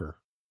marker?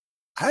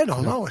 I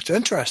don't know. It's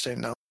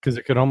interesting, though. Because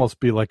it could almost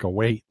be like a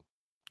weight,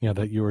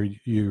 that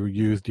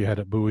you had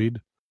it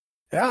buoyed.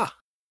 Yeah.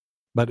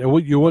 But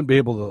you wouldn't be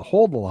able to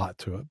hold a lot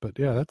to it. But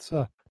yeah, that's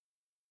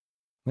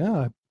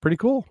pretty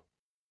cool.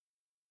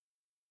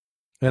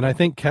 And I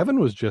think Kevin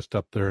was just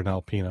up there in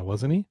Alpena,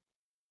 wasn't he?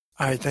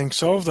 I think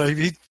so.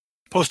 He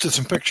posted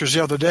some pictures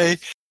the other day.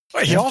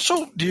 He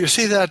also, do you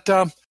see that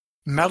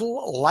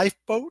metal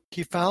lifeboat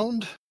he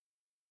found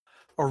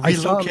or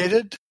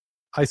relocated?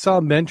 I saw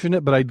him mention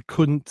it, but I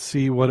couldn't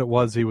see what it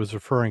was he was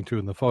referring to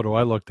in the photo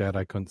I looked at.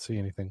 I couldn't see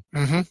anything.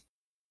 Mm-hmm.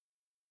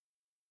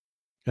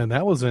 And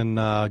that was in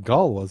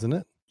Gull, wasn't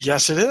it?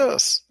 Yes, it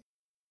is.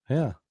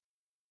 Yeah.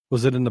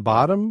 Was it in the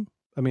bottom?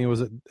 I mean,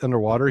 was it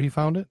underwater he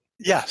found it?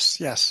 Yes.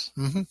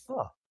 Mm-hmm.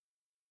 Oh.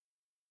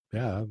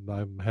 Yeah,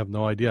 I have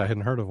no idea. I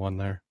hadn't heard of one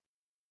there.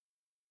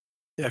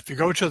 Yeah, if you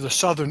go to the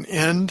southern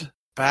end,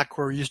 back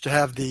where we used to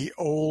have the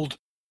old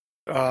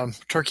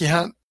turkey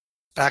hunt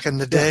back in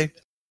the day,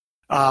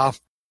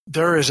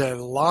 there is a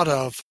lot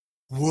of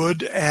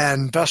wood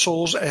and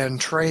vessels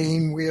and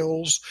train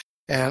wheels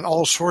and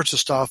all sorts of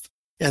stuff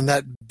in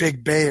that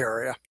big bay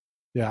area.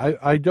 Yeah,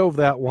 I dove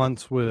that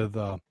once with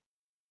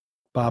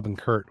Bob and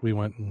Kurt. We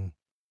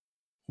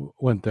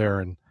went there,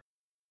 and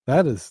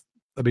that is,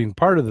 I mean,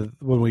 part of the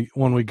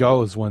when we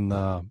go is when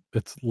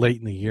it's late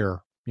in the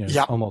year,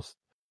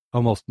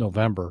 almost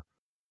November,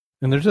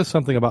 and there's just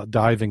something about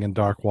diving in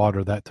dark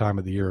water that time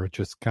of the year. It's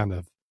just kind of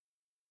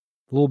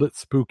a little bit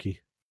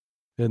spooky.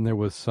 And there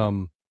was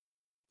some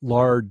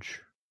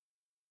large,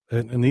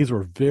 and these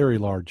were very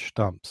large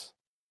stumps,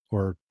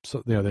 or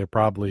they're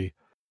probably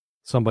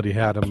somebody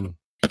had them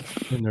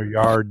in their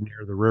yard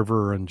near the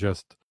river and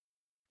just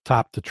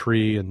topped the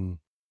tree, and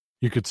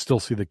you could still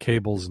see the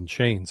cables and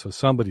chains. So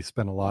somebody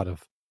spent a lot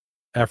of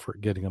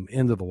effort getting them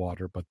into the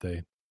water, but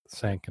they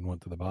sank and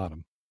went to the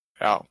bottom.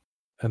 Yeah.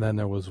 And then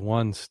there was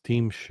one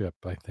steamship,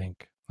 I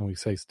think. When we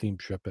say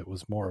steamship, it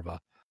was more of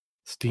a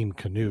steam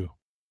canoe,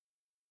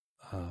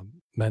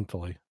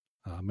 mentally,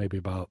 maybe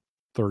about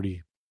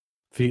 30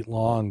 feet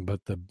long,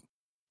 but the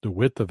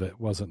width of it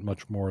wasn't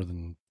much more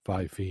than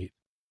 5 feet,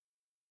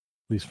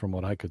 at least from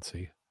what I could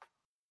see.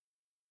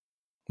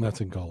 And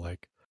that's in Gull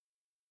Lake.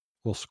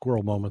 Little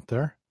squirrel moment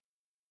there.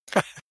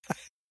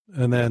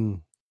 And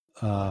then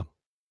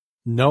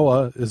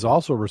Noah is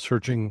also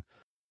researching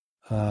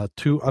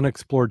 2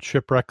 unexplored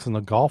shipwrecks in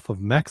the Gulf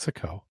of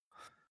Mexico.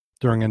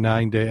 During a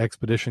 9-day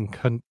expedition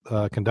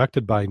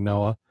conducted by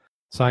NOAA,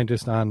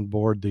 scientists on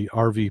board the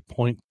RV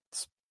Point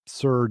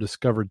Sur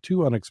discovered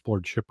 2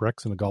 unexplored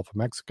shipwrecks in the Gulf of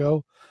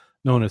Mexico,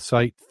 known as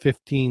Site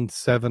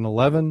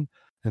 15711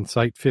 and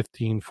Site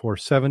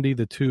 15470.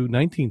 The 2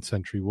 19th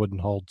century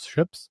wooden-hulled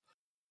ships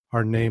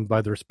are named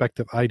by their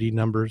respective ID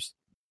numbers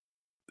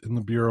in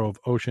the Bureau of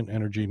Ocean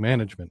Energy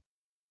Management.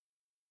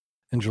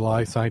 In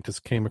July, scientists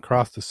came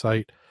across the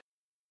site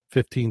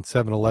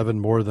 15711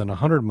 more than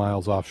 100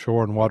 miles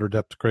offshore and water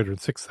depths greater than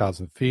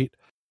 6,000 feet,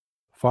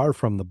 far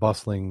from the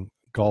bustling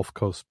Gulf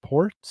Coast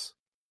ports.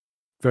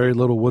 Very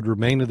little would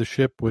remain of the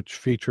ship, which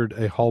featured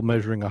a hull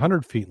measuring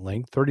 100 feet in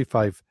length,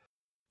 35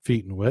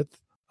 feet in width.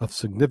 Of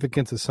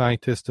significance, the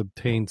scientists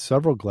obtained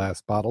several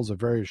glass bottles of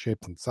various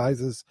shapes and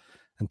sizes,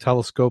 and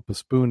telescope, a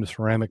spoon, and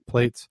ceramic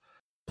plates,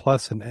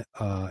 plus an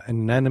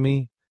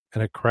anemone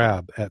and a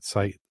crab at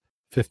site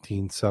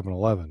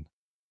 15711.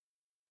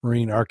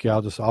 Marine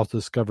archaeologists also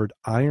discovered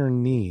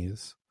iron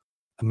knees,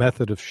 a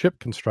method of ship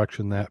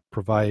construction that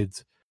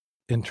provides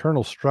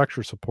internal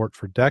structure support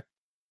for deck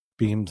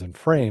beams and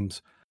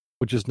frames,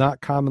 which is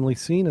not commonly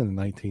seen in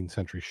the 19th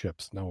century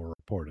ships, NOAA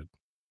reported.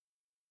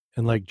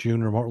 In late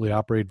June, remotely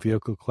operated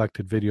vehicle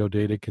collected video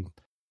data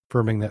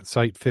confirming that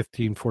Site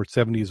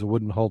 15470 is a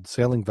wooden-hulled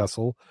sailing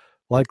vessel,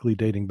 likely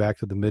dating back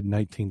to the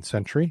mid-19th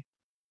century.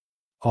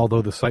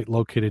 Although the site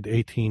located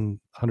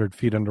 1,800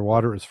 feet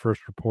underwater is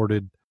first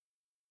reported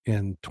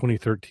in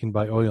 2013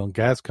 by Oil and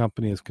Gas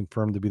Company is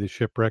confirmed to be the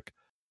shipwreck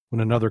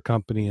when another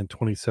company in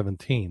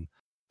 2017.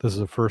 This is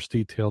the first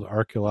detailed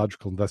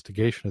archaeological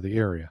investigation of the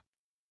area.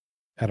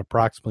 At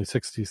approximately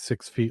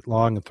 66 feet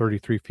long and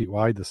 33 feet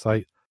wide, the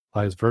site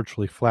lies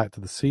virtually flat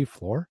to the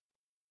seafloor.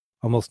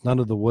 Almost none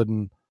of the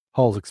wooden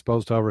hulls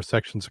exposed, however,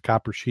 sections of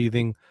copper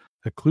sheathing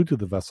that clue to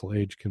the vessel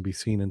age can be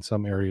seen in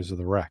some areas of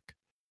the wreck.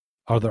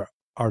 Other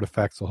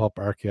artifacts will help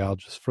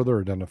archaeologists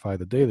further identify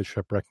the day of the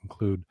shipwreck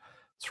include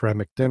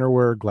ceramic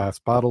dinnerware, glass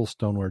bottles,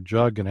 stoneware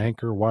jug, an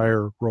anchor,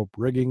 wire, rope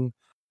rigging,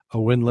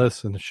 a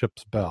windlass, and a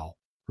ship's bell,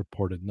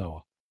 reported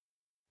NOAA.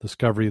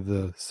 Discovery of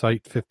the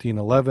Site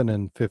 1511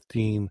 and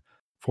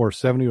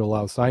 15470 will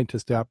allow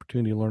scientists the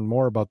opportunity to learn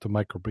more about the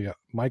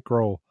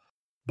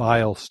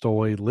microbial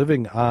story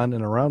living on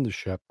and around the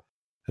ship,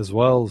 as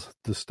well as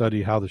to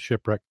study how the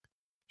shipwreck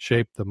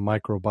shaped the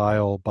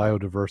microbial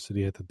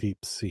biodiversity at the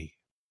deep sea.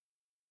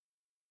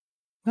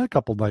 A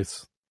couple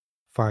nice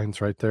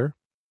finds right there.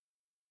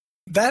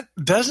 That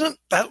the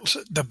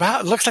bow.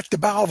 It looks like the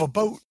bow of a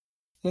boat.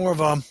 More of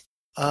a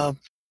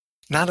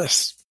not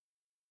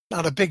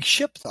a big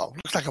ship though.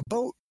 Looks like a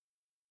boat.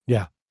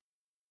 Yeah.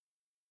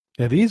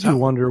 Yeah. These you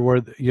wonder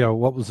where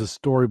what was the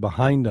story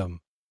behind them.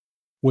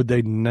 Would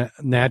they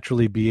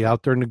naturally be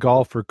out there in the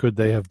Gulf, or could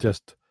they have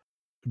just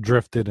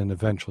drifted and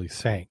eventually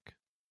sank?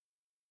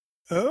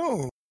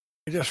 Oh,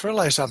 I just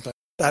realized something.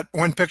 That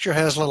one picture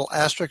has little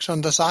asterisks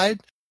on the side.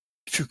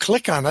 If you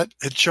click on it,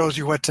 it shows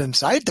you what's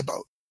inside the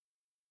boat.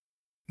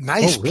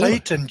 Nice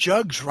plates and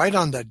jugs right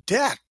on the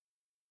deck.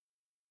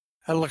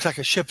 That looks like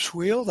a ship's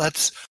wheel.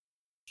 That's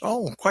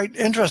quite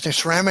interesting.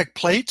 Ceramic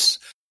plates,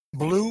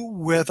 blue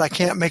with, I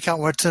can't make out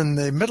what's in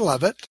the middle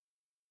of it,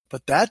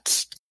 but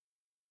that's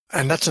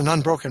an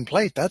unbroken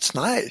plate. That's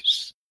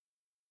nice.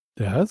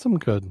 Yeah, that's some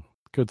good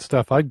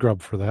stuff. I'd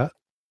grub for that.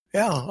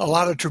 Yeah, a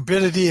lot of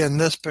turbidity in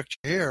this picture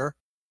here,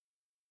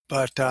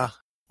 but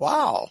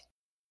wow.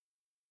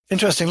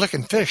 Interesting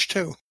looking fish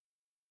too.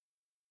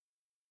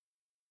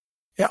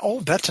 Yeah,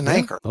 that's an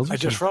anchor. I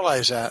just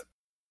realized that.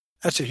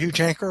 That's a huge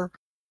anchor.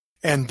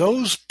 And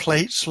those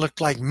plates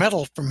look like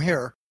metal from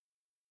here.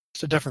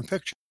 It's a different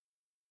picture.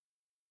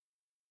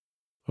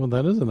 Well,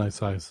 that is a nice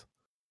size.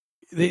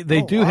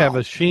 They do have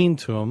a sheen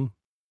to them.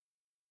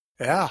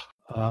 Yeah.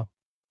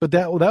 But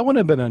that wouldn't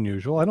have been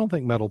unusual. I don't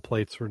think metal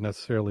plates were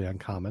necessarily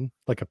uncommon,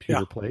 like a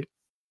pewter plate.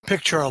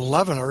 Picture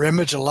 11 or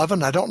image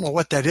 11. I don't know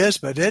what that is,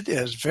 but it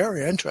is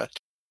very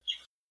interesting.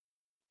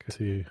 Let's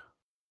see.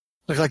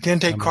 Looks like the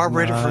intake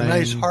carburetor for a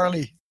nice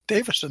Harley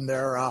Davidson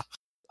there.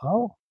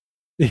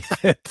 It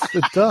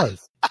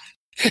does.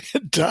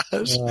 It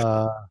does.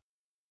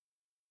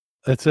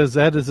 It says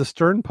that is a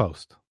stern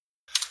post.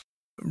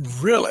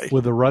 Really?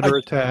 With a rudder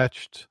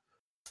attached.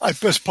 I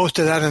just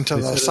posted that into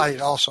the site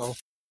also.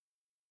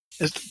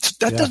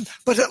 Doesn't,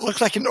 but it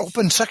looks like an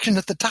open section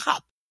at the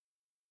top.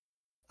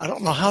 I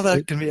don't know how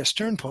that can be a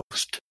stern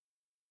post.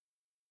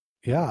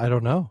 Yeah, I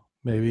don't know.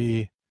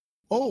 Maybe.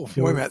 Oh,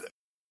 wait a minute.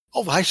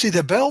 Oh, I see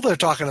the bell they're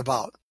talking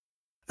about.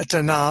 It's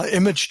an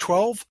image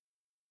 12.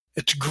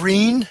 It's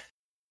green.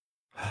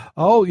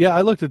 Oh, yeah,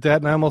 I looked at that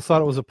and I almost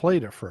thought it was a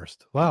plate at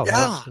first. Wow.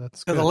 Yeah,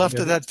 that's to the left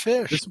of that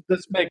fish.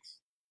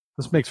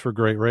 This makes for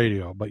great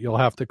radio, but you'll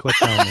have to click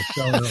on the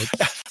show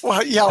notes.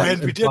 Well, yeah,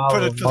 and we did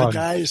put it for the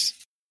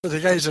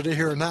guys that are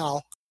here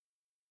now.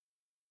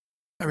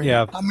 I mean,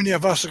 how many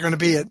of us are going to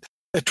be at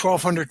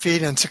 1,200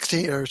 feet and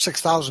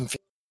 6,000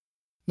 feet?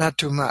 Not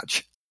too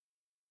much.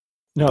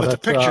 No, but the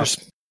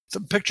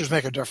pictures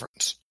make a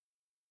difference.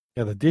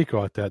 Yeah, the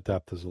deco at that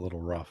depth is a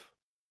little rough.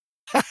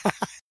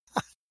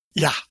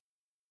 Yeah.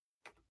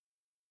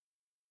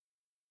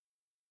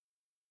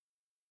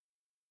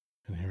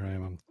 And here I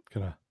am. I'm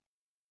going to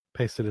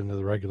paste it into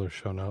the regular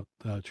show note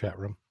chat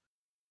room.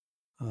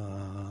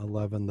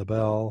 11, the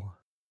bell.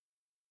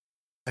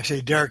 I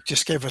see Derek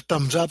just gave a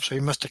thumbs up, so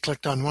he must have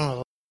clicked on one of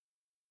them.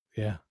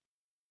 Yeah.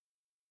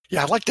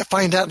 Yeah, I'd like to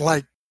find that in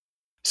like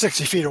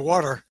 60 feet of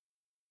water,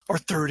 or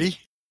 30,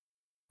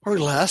 or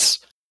less.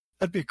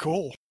 That'd be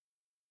cool.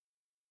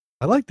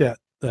 I like that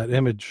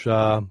image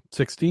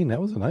 16.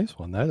 That was a nice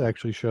one. That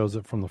actually shows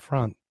it from the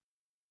front.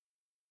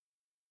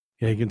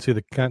 Yeah, you can see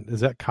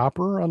is that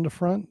copper on the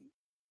front?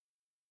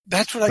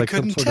 That's what I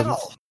couldn't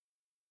tell.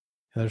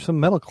 There's some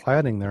metal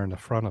cladding there in the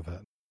front of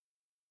it.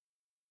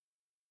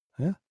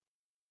 Yeah.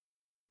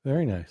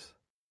 Very nice.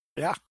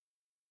 Yeah.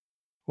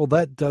 Well,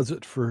 that does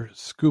it for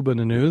scuba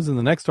news. And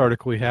the next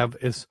article we have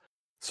is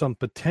some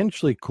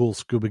potentially cool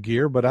scuba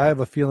gear, but I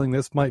have a feeling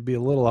this might be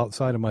a little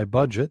outside of my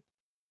budget.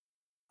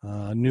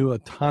 A new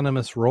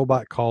autonomous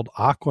robot called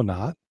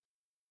Aquanaut,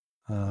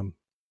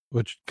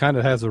 which kind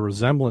of has a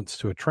resemblance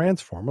to a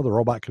transformer. The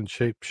robot can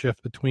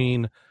shape-shift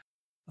between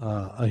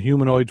a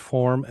humanoid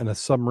form and a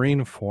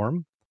submarine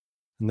form.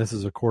 And this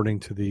is according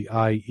to the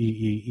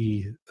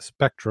IEEE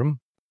spectrum.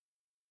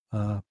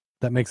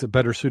 That makes it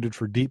better suited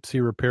for deep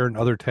sea repair and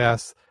other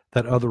tasks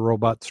that other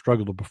robots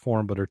struggle to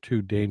perform but are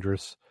too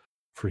dangerous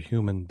for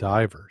human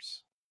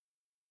divers.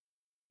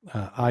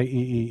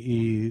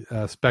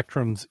 IEEE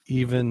Spectrum's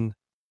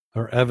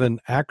Evan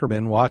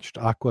Ackerman watched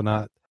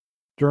Aquanaut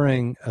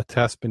during a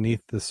test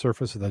beneath the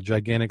surface of the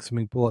gigantic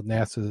swimming pool that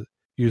NASA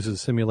uses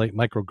to simulate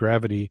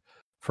microgravity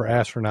for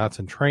astronauts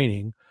in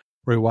training,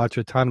 where we watch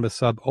autonomous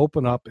sub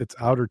open up its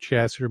outer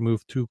chassis to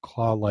remove two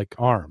claw-like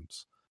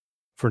arms.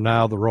 For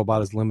now, the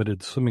robot is limited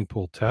to swimming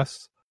pool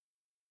tests.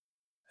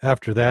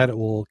 After that, it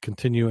will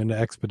continue into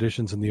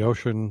expeditions in the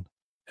ocean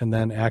and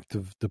then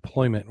active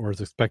deployment, where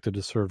it's expected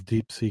to serve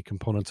deep-sea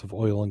components of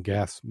oil and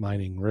gas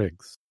mining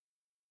rigs.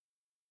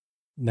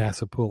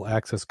 NASA pool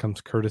access comes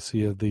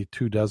courtesy of the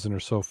 24 or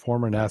so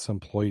former NASA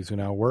employees who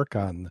now work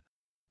on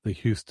the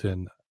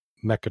Houston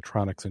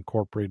Mechatronics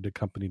Incorporated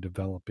company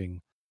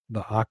developing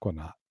the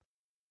Aquanaut.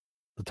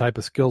 The type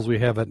of skills we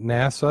have at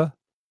NASA,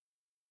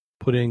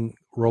 putting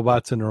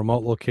robots in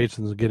remote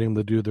locations and getting them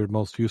to do their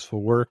most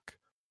useful work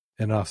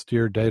in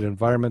austere data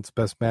environments,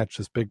 best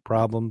matches big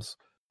problems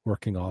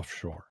working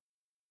offshore.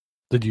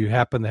 Did you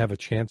happen to have a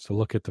chance to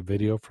look at the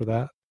video for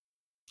that?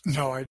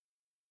 No,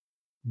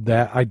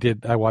 I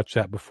did. I watched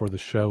that before the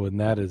show, and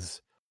that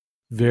is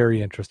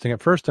very interesting.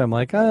 At first, I'm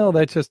like, oh,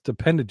 that's just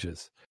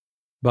appendages.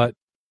 But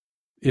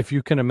if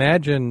you can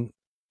imagine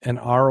an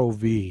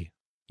ROV,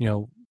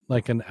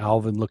 like an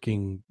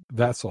Alvin-looking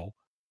vessel,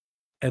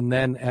 and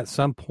then at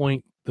some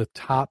point the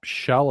top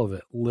shell of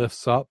it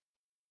lifts up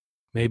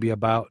maybe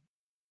about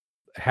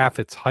half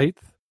its height,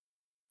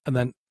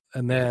 and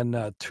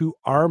then two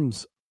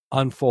arms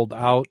unfold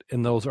out,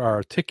 and those are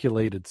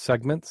articulated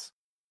segments,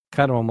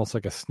 kind of almost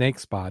like a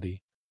snake's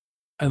body,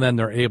 and then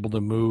they're able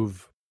to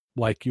move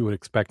like you would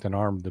expect an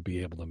arm to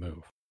be able to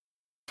move.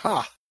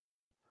 Huh.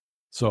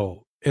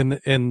 So in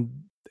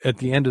at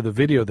the end of the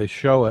video, they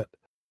show it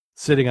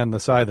sitting on the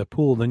side of the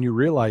pool. Then you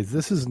realize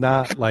this is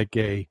not like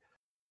a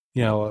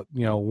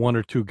one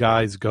or two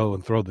guys go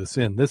and throw this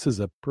in. This is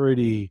a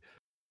pretty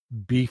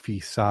beefy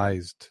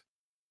sized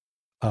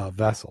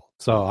vessel.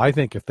 So I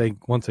think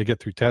once they get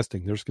through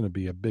testing, there's going to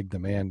be a big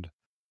demand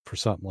for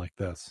something like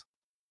this,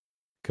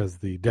 because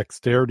the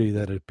dexterity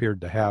that it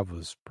appeared to have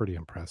was pretty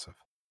impressive.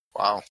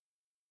 Wow.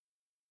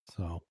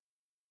 So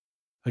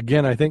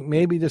again, I think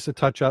maybe just a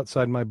touch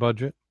outside my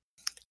budget.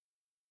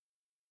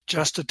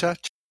 Just a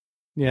touch?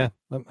 Yeah,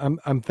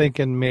 I'm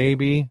thinking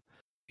maybe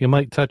you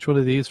might touch one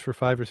of these for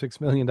 $5 or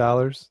 $6 million,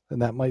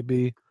 and that might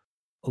be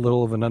a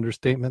little of an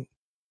understatement.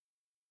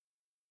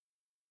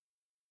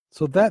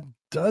 So that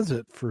does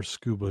it for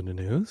scuba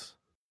news.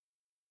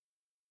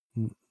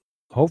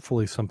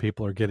 Hopefully some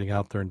people are getting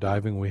out there and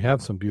diving. We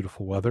have some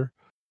beautiful weather.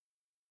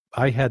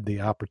 I had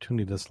the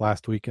opportunity this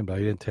last weekend, but I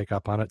didn't take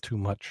up on it. Too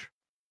much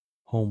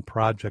home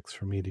projects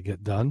for me to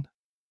get done.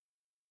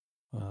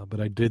 But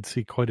I did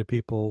see quite a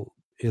people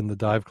in the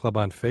dive club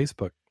on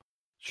Facebook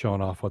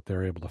showing off what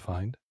they're able to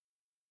find.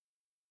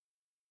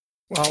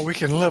 Well, we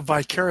can live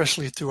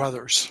vicariously through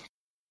others.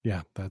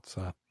 Yeah, that's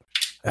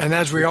and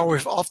as we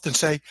always often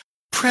say,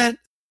 print,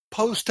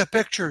 post the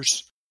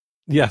pictures.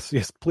 Yes,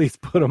 please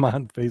put them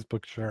on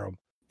Facebook, share them.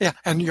 Yeah,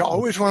 and you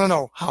always want to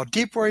know, how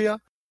deep were you,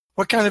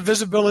 what kind of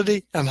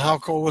visibility, and how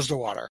cold was the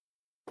water.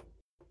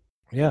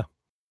 Yeah.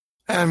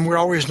 And we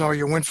always know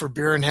you went for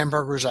beer and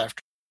hamburgers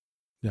after.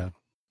 Yeah,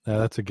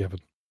 that's a given.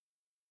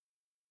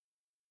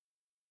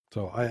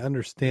 So I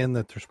understand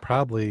that there's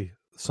probably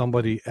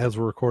somebody, as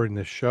we're recording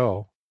this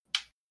show,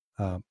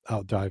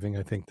 out diving.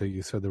 I think that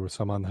you said there was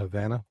some on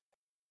Havana.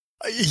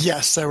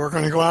 Yes, they were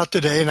going to go out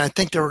today, and I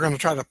think they were going to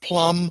try to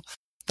plumb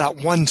that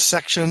one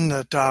section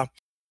that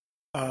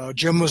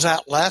Jim was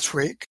at last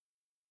week,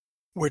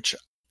 which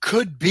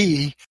could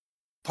be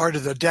part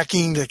of the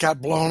decking that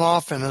got blown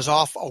off and is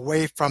off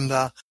away from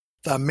the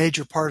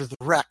major part of the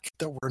wreck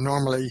that we're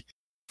normally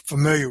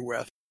familiar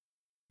with.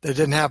 They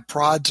didn't have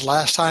prods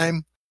last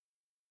time,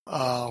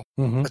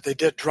 But they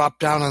did drop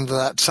down into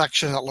that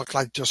section that looked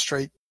like just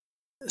straight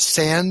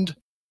sand.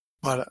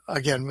 But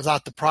again,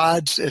 without the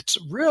prods, it's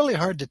really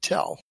hard to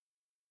tell.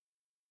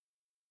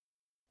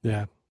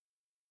 Yeah.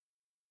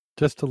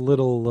 Just a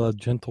little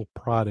gentle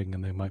prodding,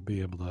 and they might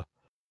be able to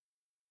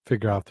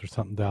figure out if there's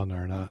something down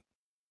there or not.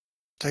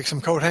 Take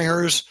some coat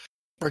hangers,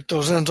 break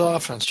those ends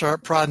off, and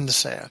start prodding the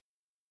sand.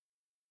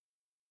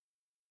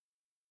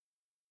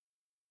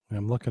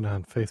 I'm looking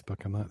on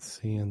Facebook. I'm not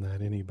seeing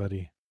that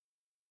anybody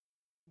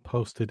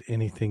posted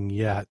anything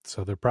yet,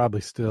 so they're probably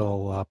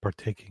still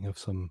partaking of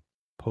some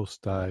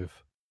post-dive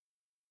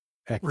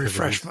activities.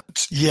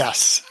 Refreshments,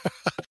 yes.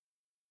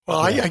 Well,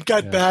 I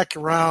got back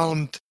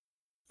around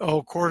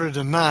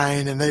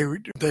 8:45, and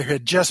they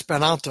had just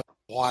been out there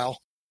a while,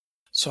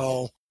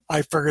 so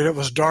I figured it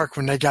was dark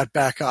when they got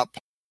back up.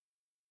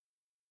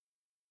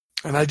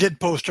 And I did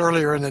post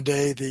earlier in the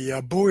day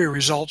the buoy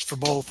results for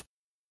both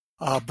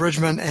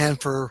Bridgman and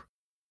for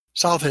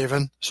South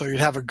Haven, so you'd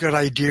have a good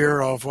idea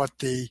of what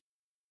the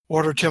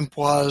water temp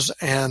was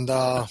and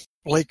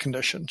lake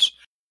conditions.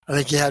 I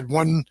think you had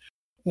one,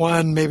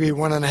 maybe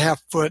 1.5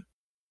 foot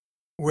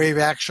wave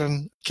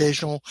action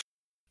occasional.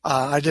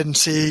 I didn't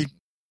see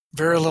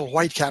very little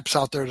whitecaps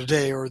out there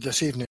today or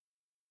this evening.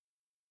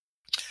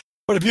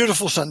 But a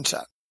beautiful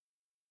sunset.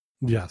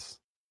 Yes.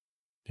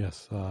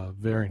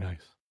 Very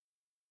nice.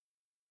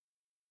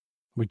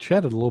 We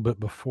chatted a little bit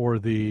before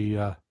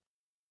the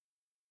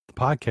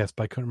podcast,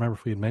 but I couldn't remember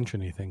if we had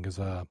mentioned anything because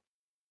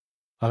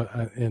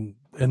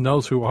in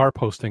those who are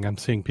posting, I'm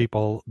seeing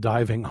people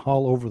diving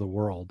all over the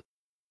world.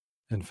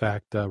 In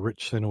fact,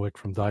 Rich Sinowick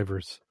from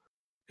Divers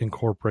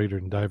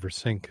Incorporated and Divers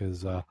Sync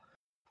is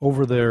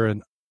over there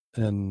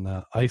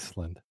in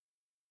Iceland,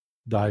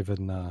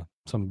 diving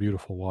some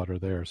beautiful water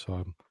there.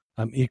 So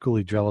I'm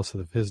equally jealous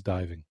of his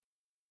diving.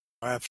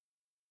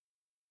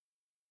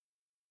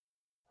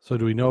 So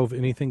do we know of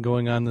anything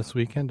going on this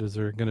weekend? Is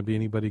there going to be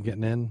anybody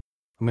getting in?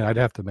 I mean, I'd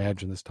have to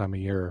imagine this time of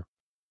year,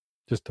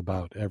 just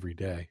about every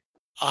day.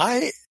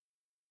 I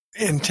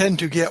intend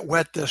to get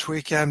wet this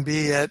weekend,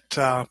 be at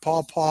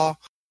Paw Paw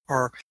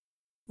or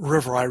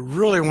river. I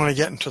really want to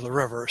get into the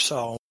river,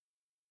 so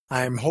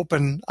I'm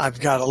hoping I've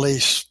got at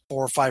least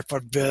 4 or 5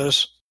 foot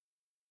viz,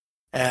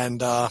 and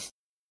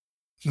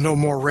no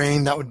more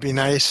rain. That would be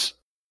nice.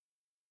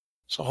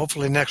 So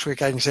hopefully next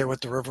week I can say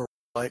what the river was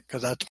like,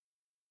 because that's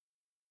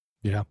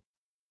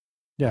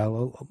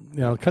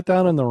cut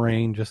down on the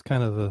rain, just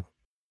kind of a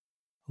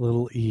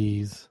little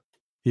ease.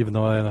 Even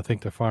though I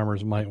think the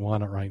farmers might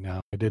want it right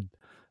now.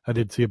 I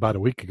did see about a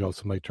week ago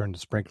somebody turned the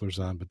sprinklers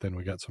on, but then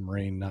we got some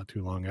rain not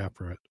too long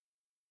after it.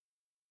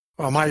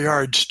 Well, my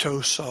yard's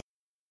toast, so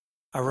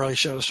I really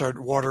should have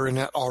started watering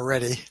it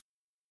already.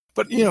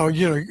 But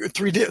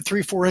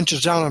 3-4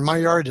 inches down in my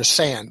yard is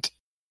sand.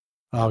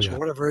 Oh so yeah.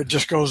 Whatever it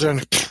just goes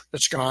in,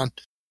 it's gone.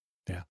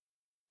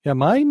 Yeah.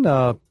 Mine.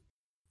 The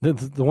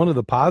one of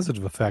the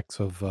positive effects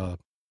of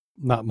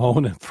not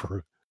mowing it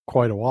for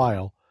quite a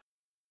while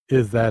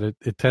is that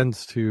it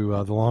tends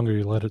to the longer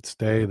you let it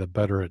stay, the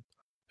better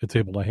it's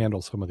able to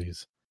handle some of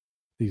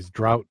these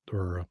drought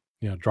or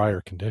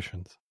drier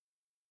conditions.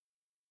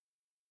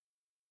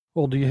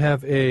 Well, do you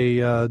have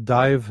a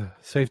dive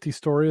safety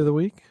story of the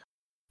week?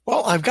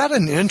 Well, I've got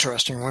an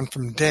interesting one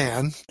from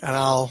Dan, and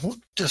I'll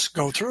just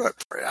go through it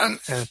for you,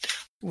 and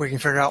we can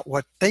figure out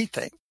what they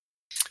think.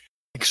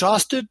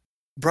 Exhausted,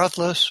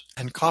 breathless,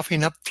 and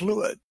coughing up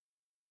fluid.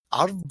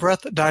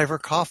 Out-of-breath diver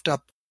coughed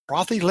up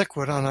frothy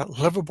liquid on a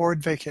liveaboard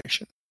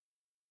vacation.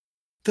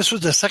 This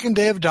was the second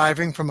day of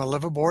diving from a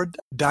liveaboard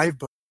dive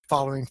boat,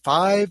 following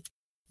 5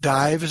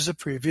 dives the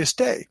previous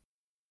day.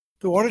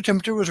 The water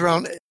temperature was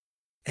around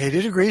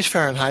 80 degrees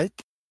Fahrenheit,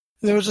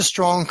 and there was a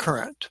strong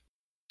current.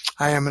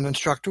 I am an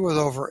instructor with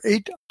over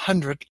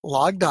 800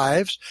 log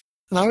dives,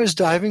 and I was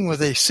diving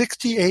with a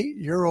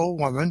 68-year-old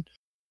woman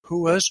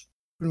who was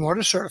open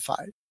water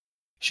certified.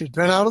 She'd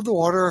been out of the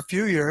water a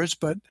few years,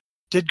 but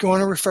did go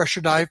on a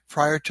refresher dive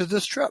prior to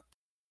this trip.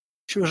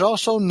 She was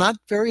also not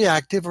very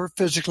active or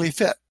physically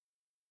fit.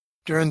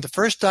 During the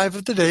first dive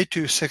of the day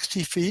to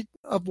 60 feet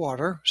of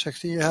water,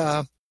 60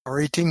 or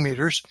 18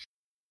 meters,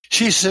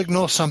 she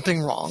signaled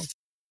something wrong.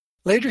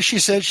 Later she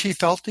said she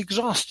felt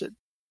exhausted,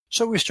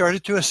 so we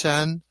started to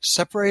ascend,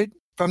 separate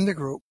from the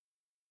group.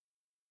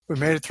 We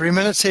made a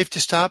 3-minute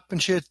safety stop,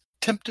 and she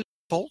attempted to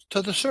bolt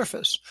to the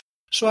surface,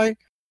 so I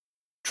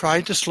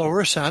tried to slow her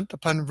ascent.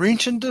 Upon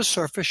reaching the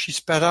surface, she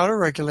sped out her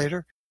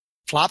regulator,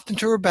 flopped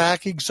into her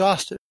back,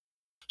 exhausted,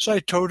 so I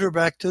towed her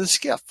back to the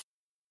skiff.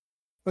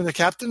 When the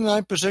captain and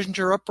I positioned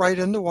her upright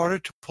in the water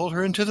to pull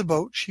her into the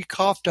boat, she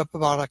coughed up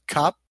about a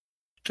cup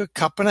to a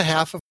cup and a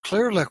half of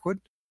clear liquid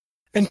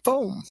and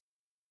foam.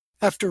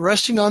 After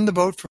resting on the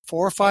boat for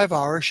 4 or 5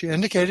 hours, she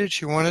indicated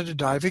she wanted to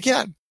dive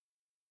again.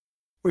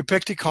 We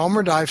picked a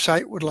calmer dive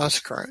site with less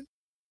current.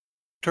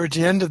 Towards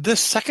the end of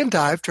this second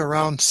dive to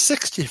around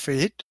 60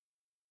 feet,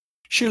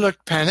 she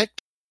looked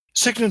panicked,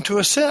 signaling to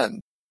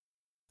ascend.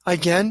 I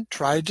again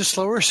tried to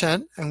slow her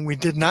ascent, and we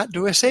did not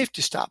do a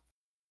safety stop.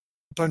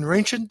 Upon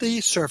reaching the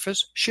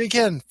surface, she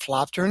again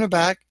flopped her in her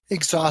back,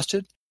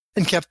 exhausted,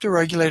 and kept the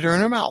regulator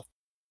in her mouth.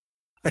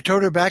 I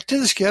towed her back to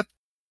the skip,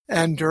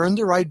 and during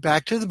the ride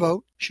back to the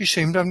boat, she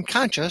seemed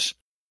unconscious,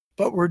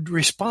 but would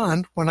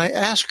respond when I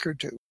asked her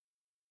to.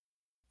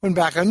 When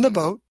back on the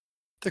boat,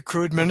 the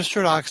crew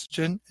administered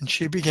oxygen, and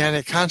she began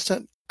a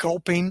constant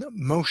gulping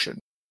motion.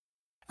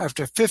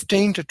 After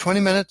 15 to 20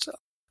 minutes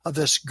of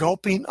this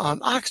gulping on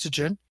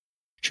oxygen,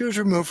 she was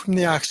removed from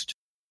the oxygen,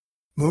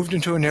 moved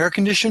into an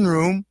air-conditioned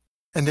room,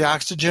 and the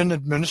oxygen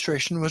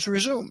administration was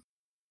resumed.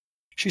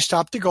 She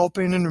stopped the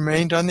gulping and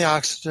remained on the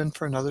oxygen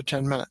for another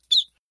 10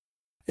 minutes.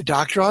 A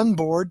doctor on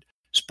board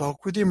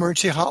spoke with the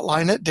emergency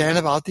hotline at Dan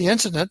about the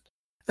incident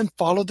and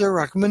followed their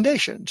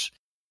recommendations.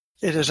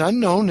 It is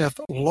unknown if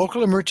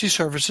local emergency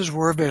services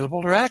were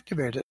available or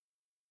activated.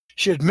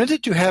 She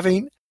admitted to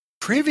having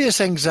previous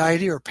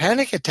anxiety or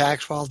panic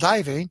attacks while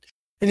diving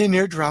in a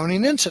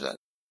near-drowning incident.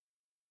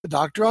 The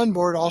doctor on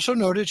board also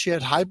noted she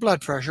had high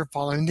blood pressure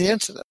following the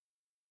incident.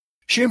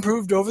 She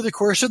improved over the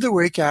course of the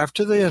week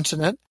after the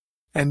incident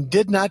and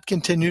did not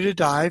continue to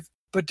dive,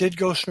 but did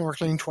go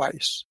snorkeling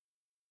twice.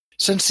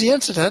 Since the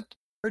incident,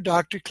 her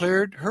doctor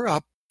cleared her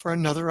up for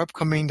another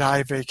upcoming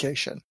dive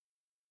vacation.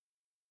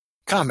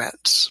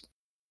 Comments.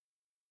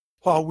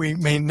 While we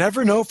may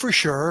never know for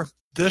sure,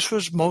 this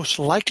was most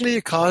likely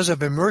a cause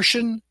of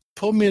immersion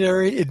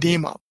pulmonary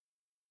edema.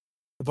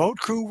 The boat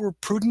crew were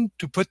prudent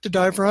to put the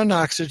diver on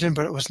oxygen,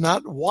 but it was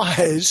not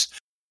wise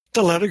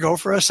to let her go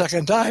for a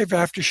second dive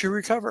after she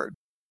recovered.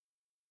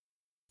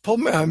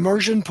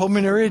 Immersion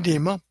pulmonary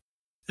edema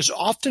is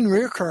often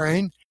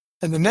recurring,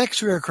 and the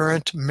next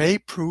reoccurrence may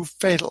prove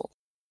fatal.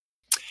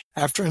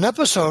 After an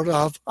episode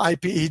of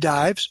IPE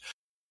dives,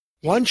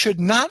 one should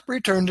not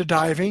return to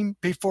diving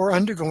before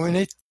undergoing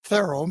a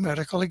thorough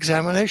medical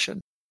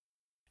examination.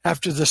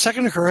 After the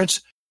second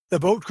occurrence, the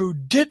boat crew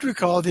did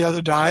recall the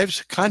other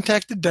dives,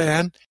 contacted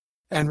Dan,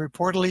 and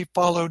reportedly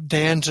followed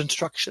Dan's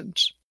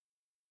instructions.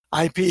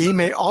 IPE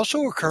may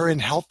also occur in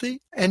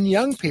healthy and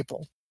young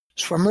people,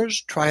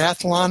 swimmers,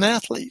 triathlon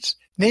athletes,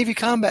 Navy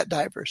combat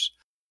divers,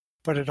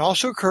 but it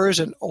also occurs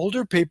in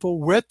older people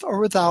with or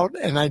without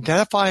an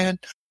identifying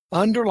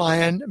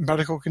underlying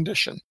medical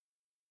condition.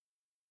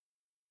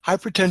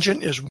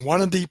 Hypertension is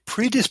one of the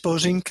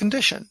predisposing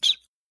conditions.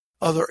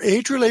 Other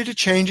age-related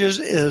changes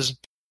in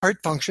heart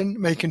function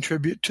may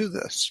contribute to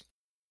this.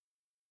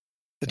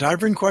 The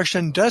diver in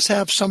question does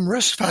have some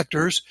risk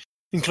factors,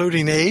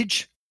 including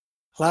age,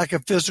 lack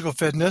of physical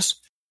fitness,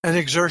 and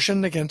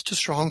exertion against a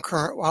strong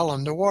current while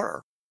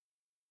underwater.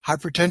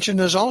 Hypertension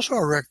is also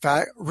a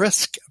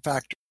risk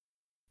factor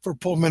for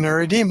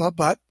pulmonary edema,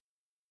 but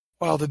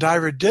while the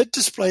diver did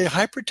display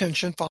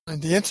hypertension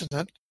following the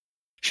incident,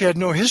 she had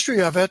no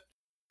history of it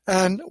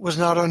and was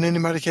not on any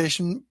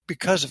medication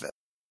because of it.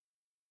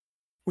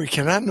 We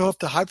cannot know if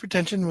the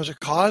hypertension was a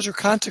cause or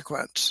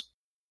consequence.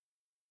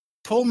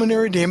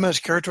 Pulmonary edema is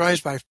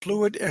characterized by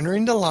fluid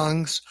entering the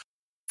lungs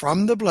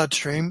from the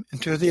bloodstream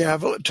into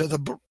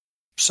the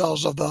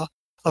cells of the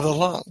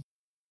lung.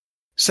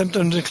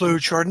 Symptoms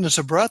include shortness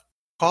of breath,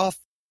 cough,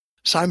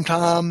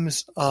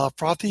 sometimes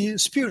frothy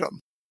sputum.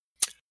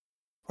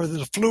 Whether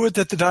the fluid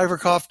that the diver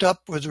coughed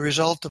up was a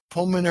result of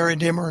pulmonary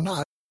edema or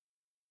not,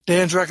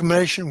 Dan's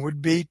recommendation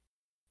would be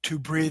to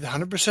breathe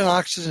 100%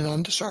 oxygen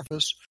on the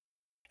surface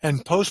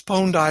and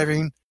postpone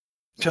diving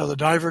until the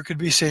diver could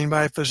be seen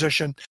by a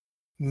physician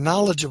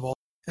knowledgeable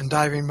in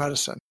diving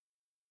medicine.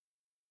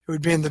 It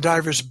would be in the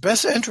diver's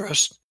best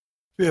interest to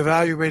be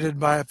evaluated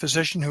by a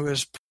physician who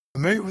is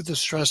familiar with the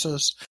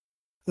stresses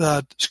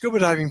that scuba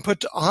diving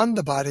puts on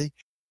the body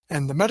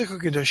and the medical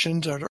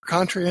conditions that are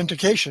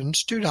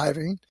contraindications to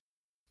diving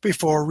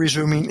before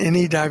resuming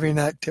any diving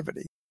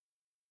activity.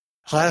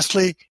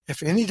 Lastly,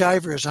 if any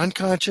diver is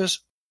unconscious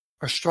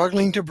or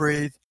struggling to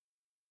breathe,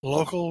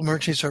 local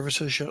emergency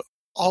services should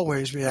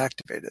always be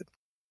activated.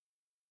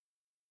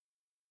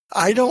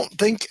 I don't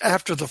think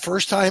after the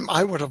first time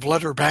I would have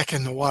let her back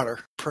in the water,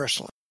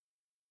 personally.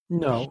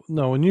 No.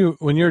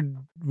 When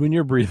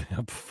you're breathing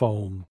up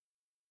foam,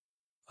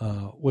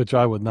 which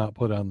I would not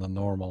put on the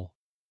normal,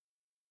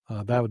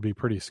 that would be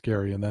pretty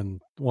scary. And then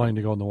wanting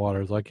to go in the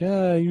water is like,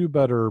 yeah, you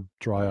better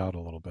dry out a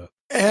little bit.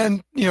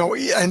 And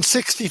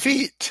 60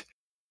 feet,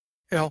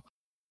 10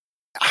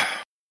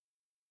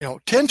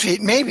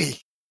 feet maybe,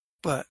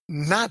 but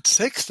not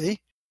 60.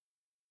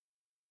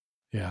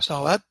 Yeah.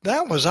 So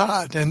that was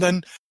odd. And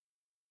then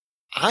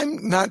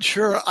I'm not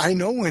sure I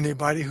know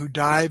anybody who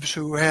dives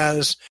who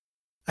has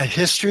a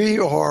history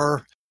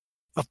of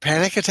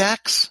panic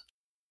attacks.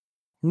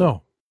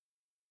 No,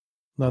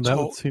 that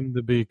would seem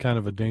to be kind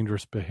of a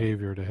dangerous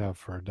behavior to have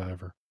for a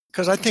diver.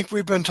 Because I think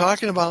we've been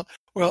talking about,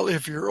 well,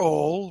 if you're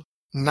old,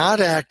 not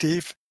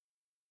active,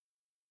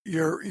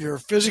 you're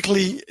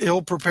physically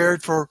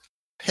ill-prepared for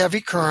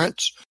heavy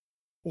currents,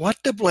 what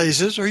the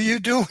blazes are you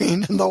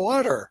doing in the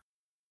water?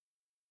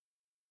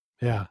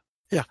 Yeah.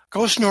 Yeah,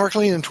 go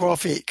snorkeling in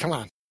 12 feet. Come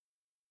on.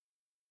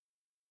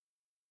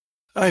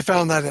 I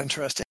found that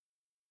interesting.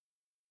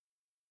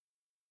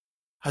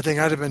 I think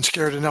I'd have been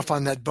scared enough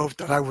on that boat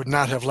that I would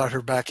not have let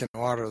her back in the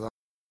water, though.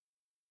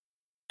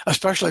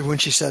 Especially when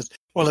she says,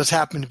 well, it's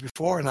happened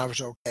before and I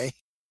was okay.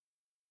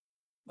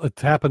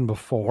 It's happened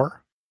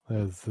before.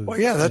 Well,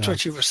 yeah, that's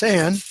what she was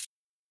saying.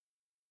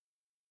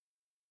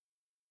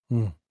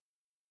 Hmm.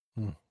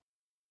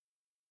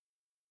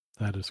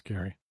 That is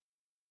scary.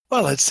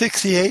 Well, at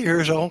 68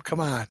 years old, come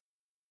on.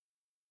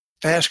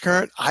 Fast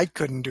current, I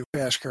couldn't do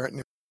fast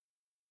current.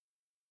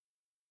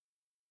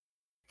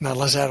 Not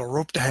unless I had a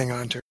rope to hang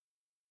on to.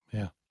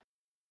 Yeah.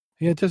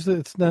 Yeah,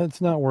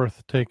 it's not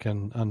worth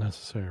taking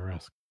unnecessary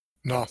risk.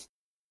 No.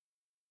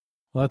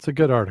 Well, that's a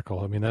good article.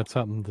 I mean, that's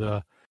something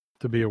to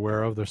be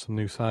aware of. There's some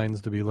new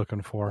signs to be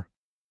looking for.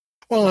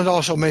 Well, it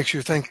also makes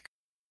you think,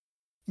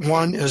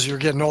 one, as you're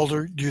getting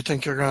older, do you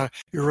think you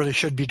really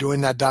should be doing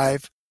that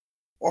dive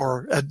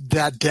or at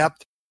that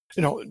depth?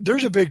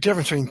 There's a big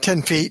difference between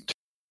 10 feet,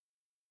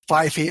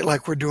 5 feet,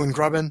 like we're doing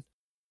grubbing,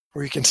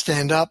 where you can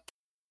stand up,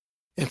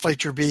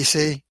 inflate your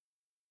BC,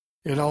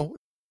 so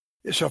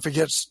if it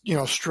gets,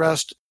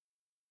 stressed,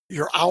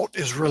 your out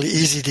is really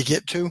easy to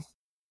get to.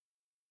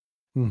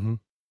 Mm-hmm.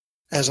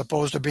 As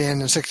opposed to being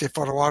in 60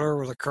 foot of water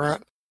with a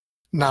current,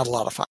 not a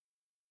lot of fun.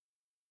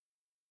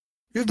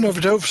 You've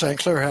never dove St.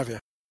 Clair, have you?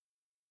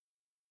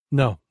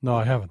 No,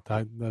 I haven't.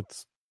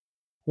 That's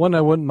one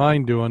I wouldn't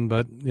mind doing,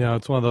 but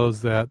it's one of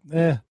those that,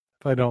 if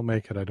I don't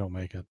make it, I don't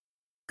make it.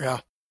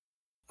 Yeah.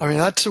 I mean,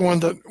 that's the one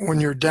that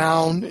when you're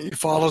down, you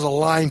follow the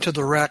line to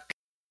the wreck,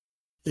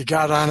 you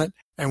got on it,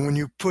 and when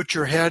you put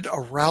your head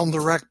around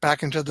the wreck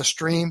back into the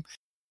stream,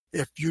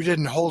 if you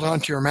didn't hold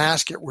onto your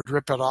mask, it would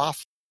rip it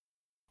off.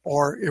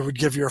 Or it would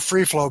give you a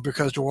free flow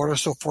because the water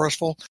is so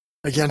forceful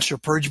against your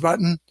purge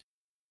button.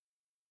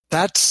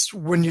 That's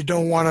when you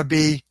don't want to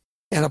be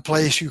in a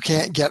place you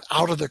can't get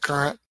out of the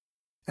current,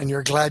 and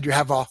you're glad you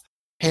have a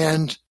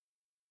hand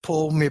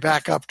pull me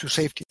back up to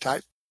safety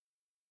type.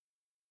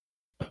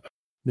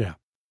 Yeah.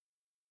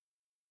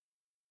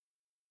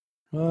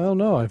 Well, I don't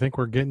know. I think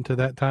we're getting to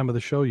that time of the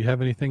show. You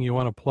have anything you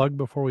want to plug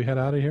before we head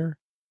out of here?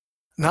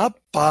 Nope.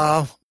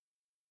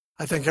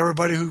 I think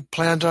everybody who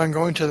plans on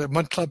going to the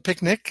Mud Club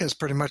picnic has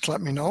pretty much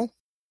let me know.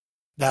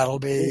 That'll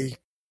be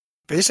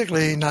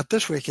basically not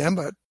this weekend,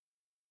 but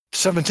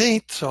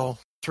 17th, so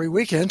 3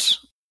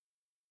 weekends.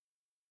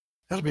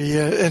 It'll be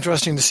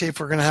interesting to see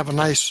if we're going to have a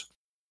nice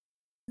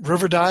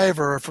river dive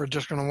or if we're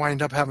just going to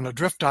wind up having a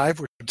drift dive,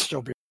 which would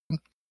still be fun,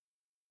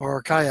 or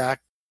a kayak.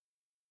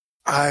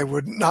 I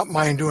would not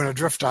mind doing a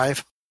drift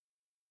dive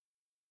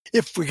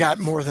if we got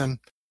more than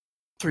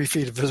 3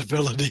 feet of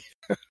visibility.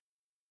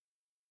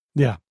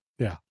 Yeah.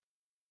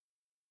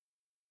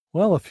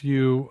 Well, if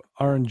you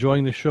are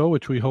enjoying the show,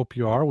 which we hope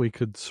you are, we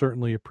could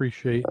certainly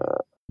appreciate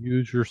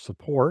your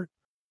support.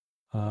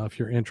 If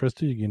you're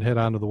interested, you can head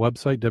on to the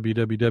website,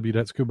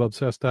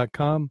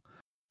 www.scubaobsessed.com.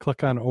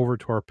 Click on over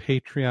to our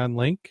Patreon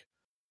link.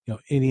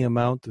 Any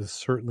amount is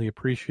certainly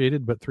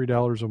appreciated, but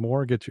 $3 or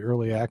more gets you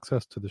early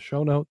access to the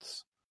show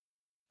notes.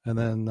 And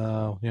then,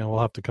 we'll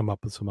have to come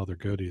up with some other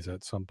goodies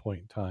at some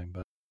point in time,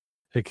 but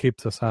it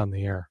keeps us on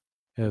the air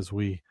as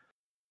we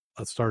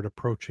start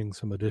approaching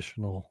some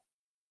additional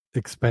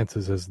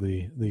expenses as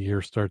the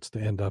year starts to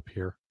end up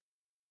here.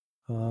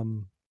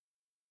 On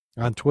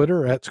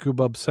Twitter at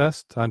Scuba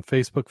Obsessed, on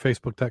Facebook,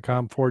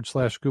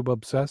 facebook.com/Scuba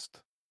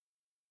Obsessed.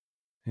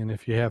 And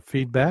if you have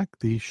feedback,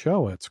 the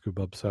show at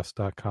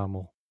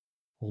scubaobsessed.com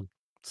will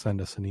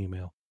send us an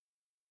email.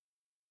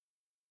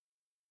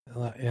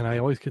 And I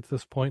always get to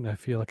this point and I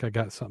feel like I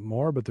got something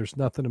more, but there's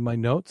nothing in my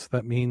notes.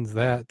 That means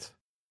that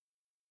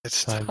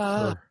it's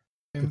time.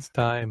 It's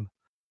time.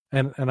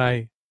 And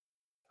I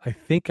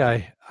think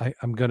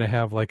I'm going to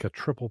have like a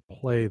triple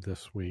play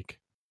this week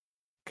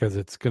because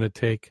it's going to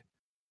take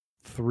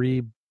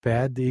 3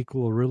 bad to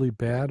equal really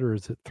bad, or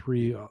is it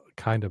 3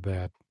 kind of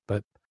bad?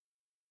 But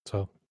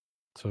so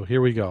here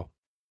we go.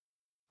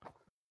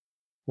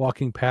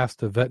 Walking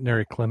past a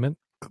veterinary clinic,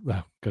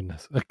 a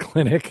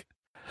clinic,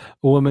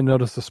 a woman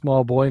noticed a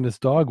small boy and his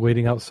dog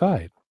waiting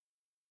outside.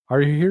 "Are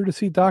you here to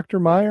see Dr.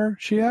 Meyer?"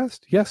 she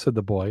asked. "Yes," said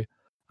the boy.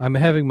 "I'm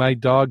having my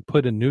dog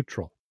put in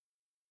neutral."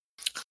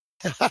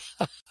 I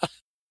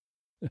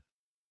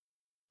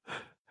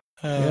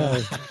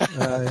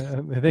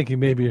think you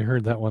maybe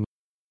heard that one.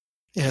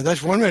 Yeah,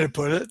 that's one way to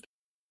put it.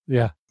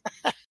 Yeah.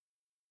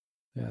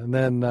 And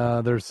then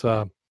there's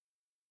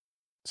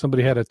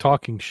somebody had a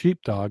talking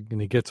sheepdog, and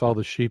he gets all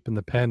the sheep in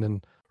the pen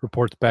and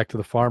reports back to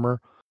the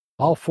farmer.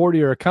 "All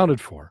 40 are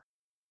accounted for."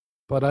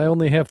 "But I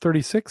only have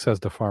 36, says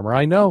the farmer.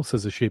 "I know,"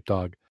 says the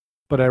sheepdog,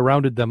 "but I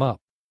rounded them up."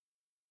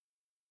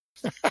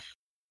 Yeah.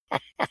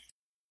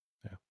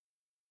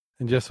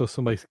 And just so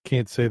somebody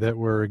can't say that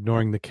we're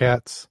ignoring the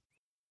cats,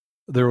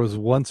 there was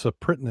once a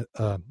goodness.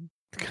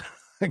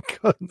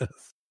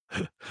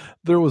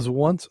 There was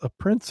once a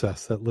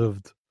princess that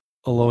lived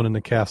alone in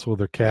the castle with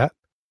her cat.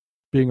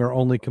 Being her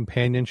only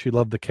companion, she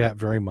loved the cat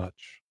very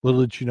much. Little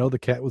did she know the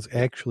cat was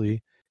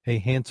actually a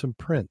handsome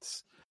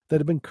prince that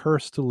had been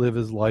cursed to live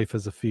his life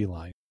as a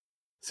feline.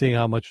 Seeing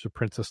how much the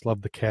princess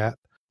loved the cat,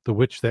 the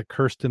witch that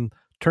cursed him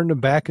turned him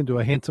back into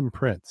a handsome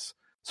prince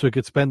so he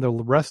could spend the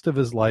rest of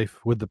his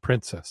life with the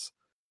princess.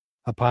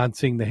 Upon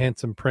seeing the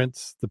handsome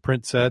prince, the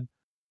prince said,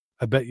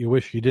 "I bet you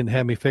wish you didn't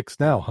have me fixed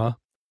now, huh?"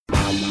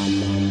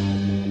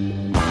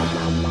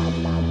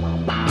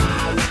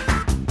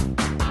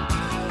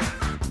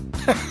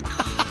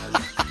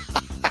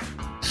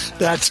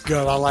 That's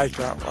good. I like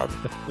that one.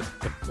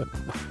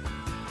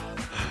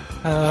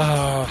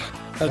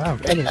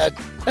 That's bad.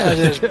 That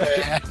is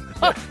bad.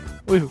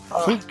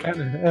 We kind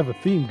of have a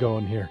theme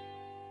going here.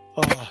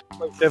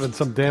 Like having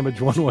some damage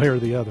one way or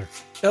the other.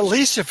 At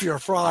least if you're a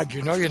frog,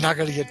 you know you're not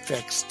going to get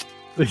fixed.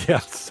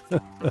 Yes.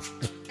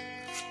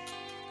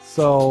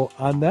 So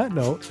on that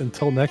note,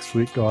 until next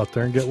week, go out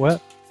there and get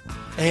wet.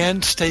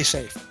 And stay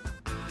safe.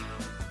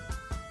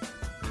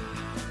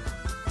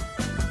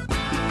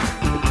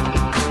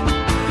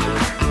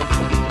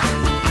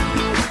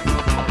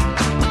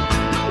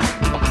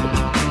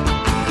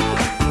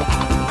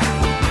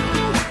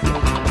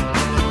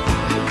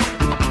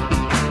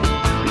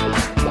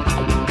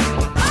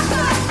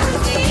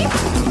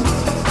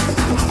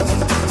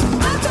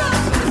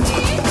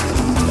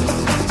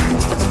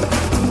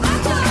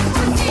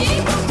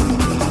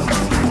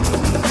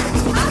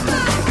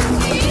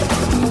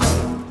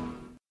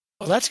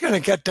 That's going to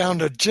get down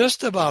to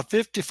just about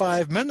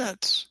 55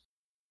 minutes.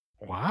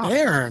 Wow.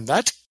 Aaron,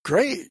 that's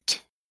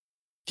great.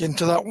 Get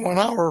into that 1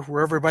 hour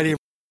where everybody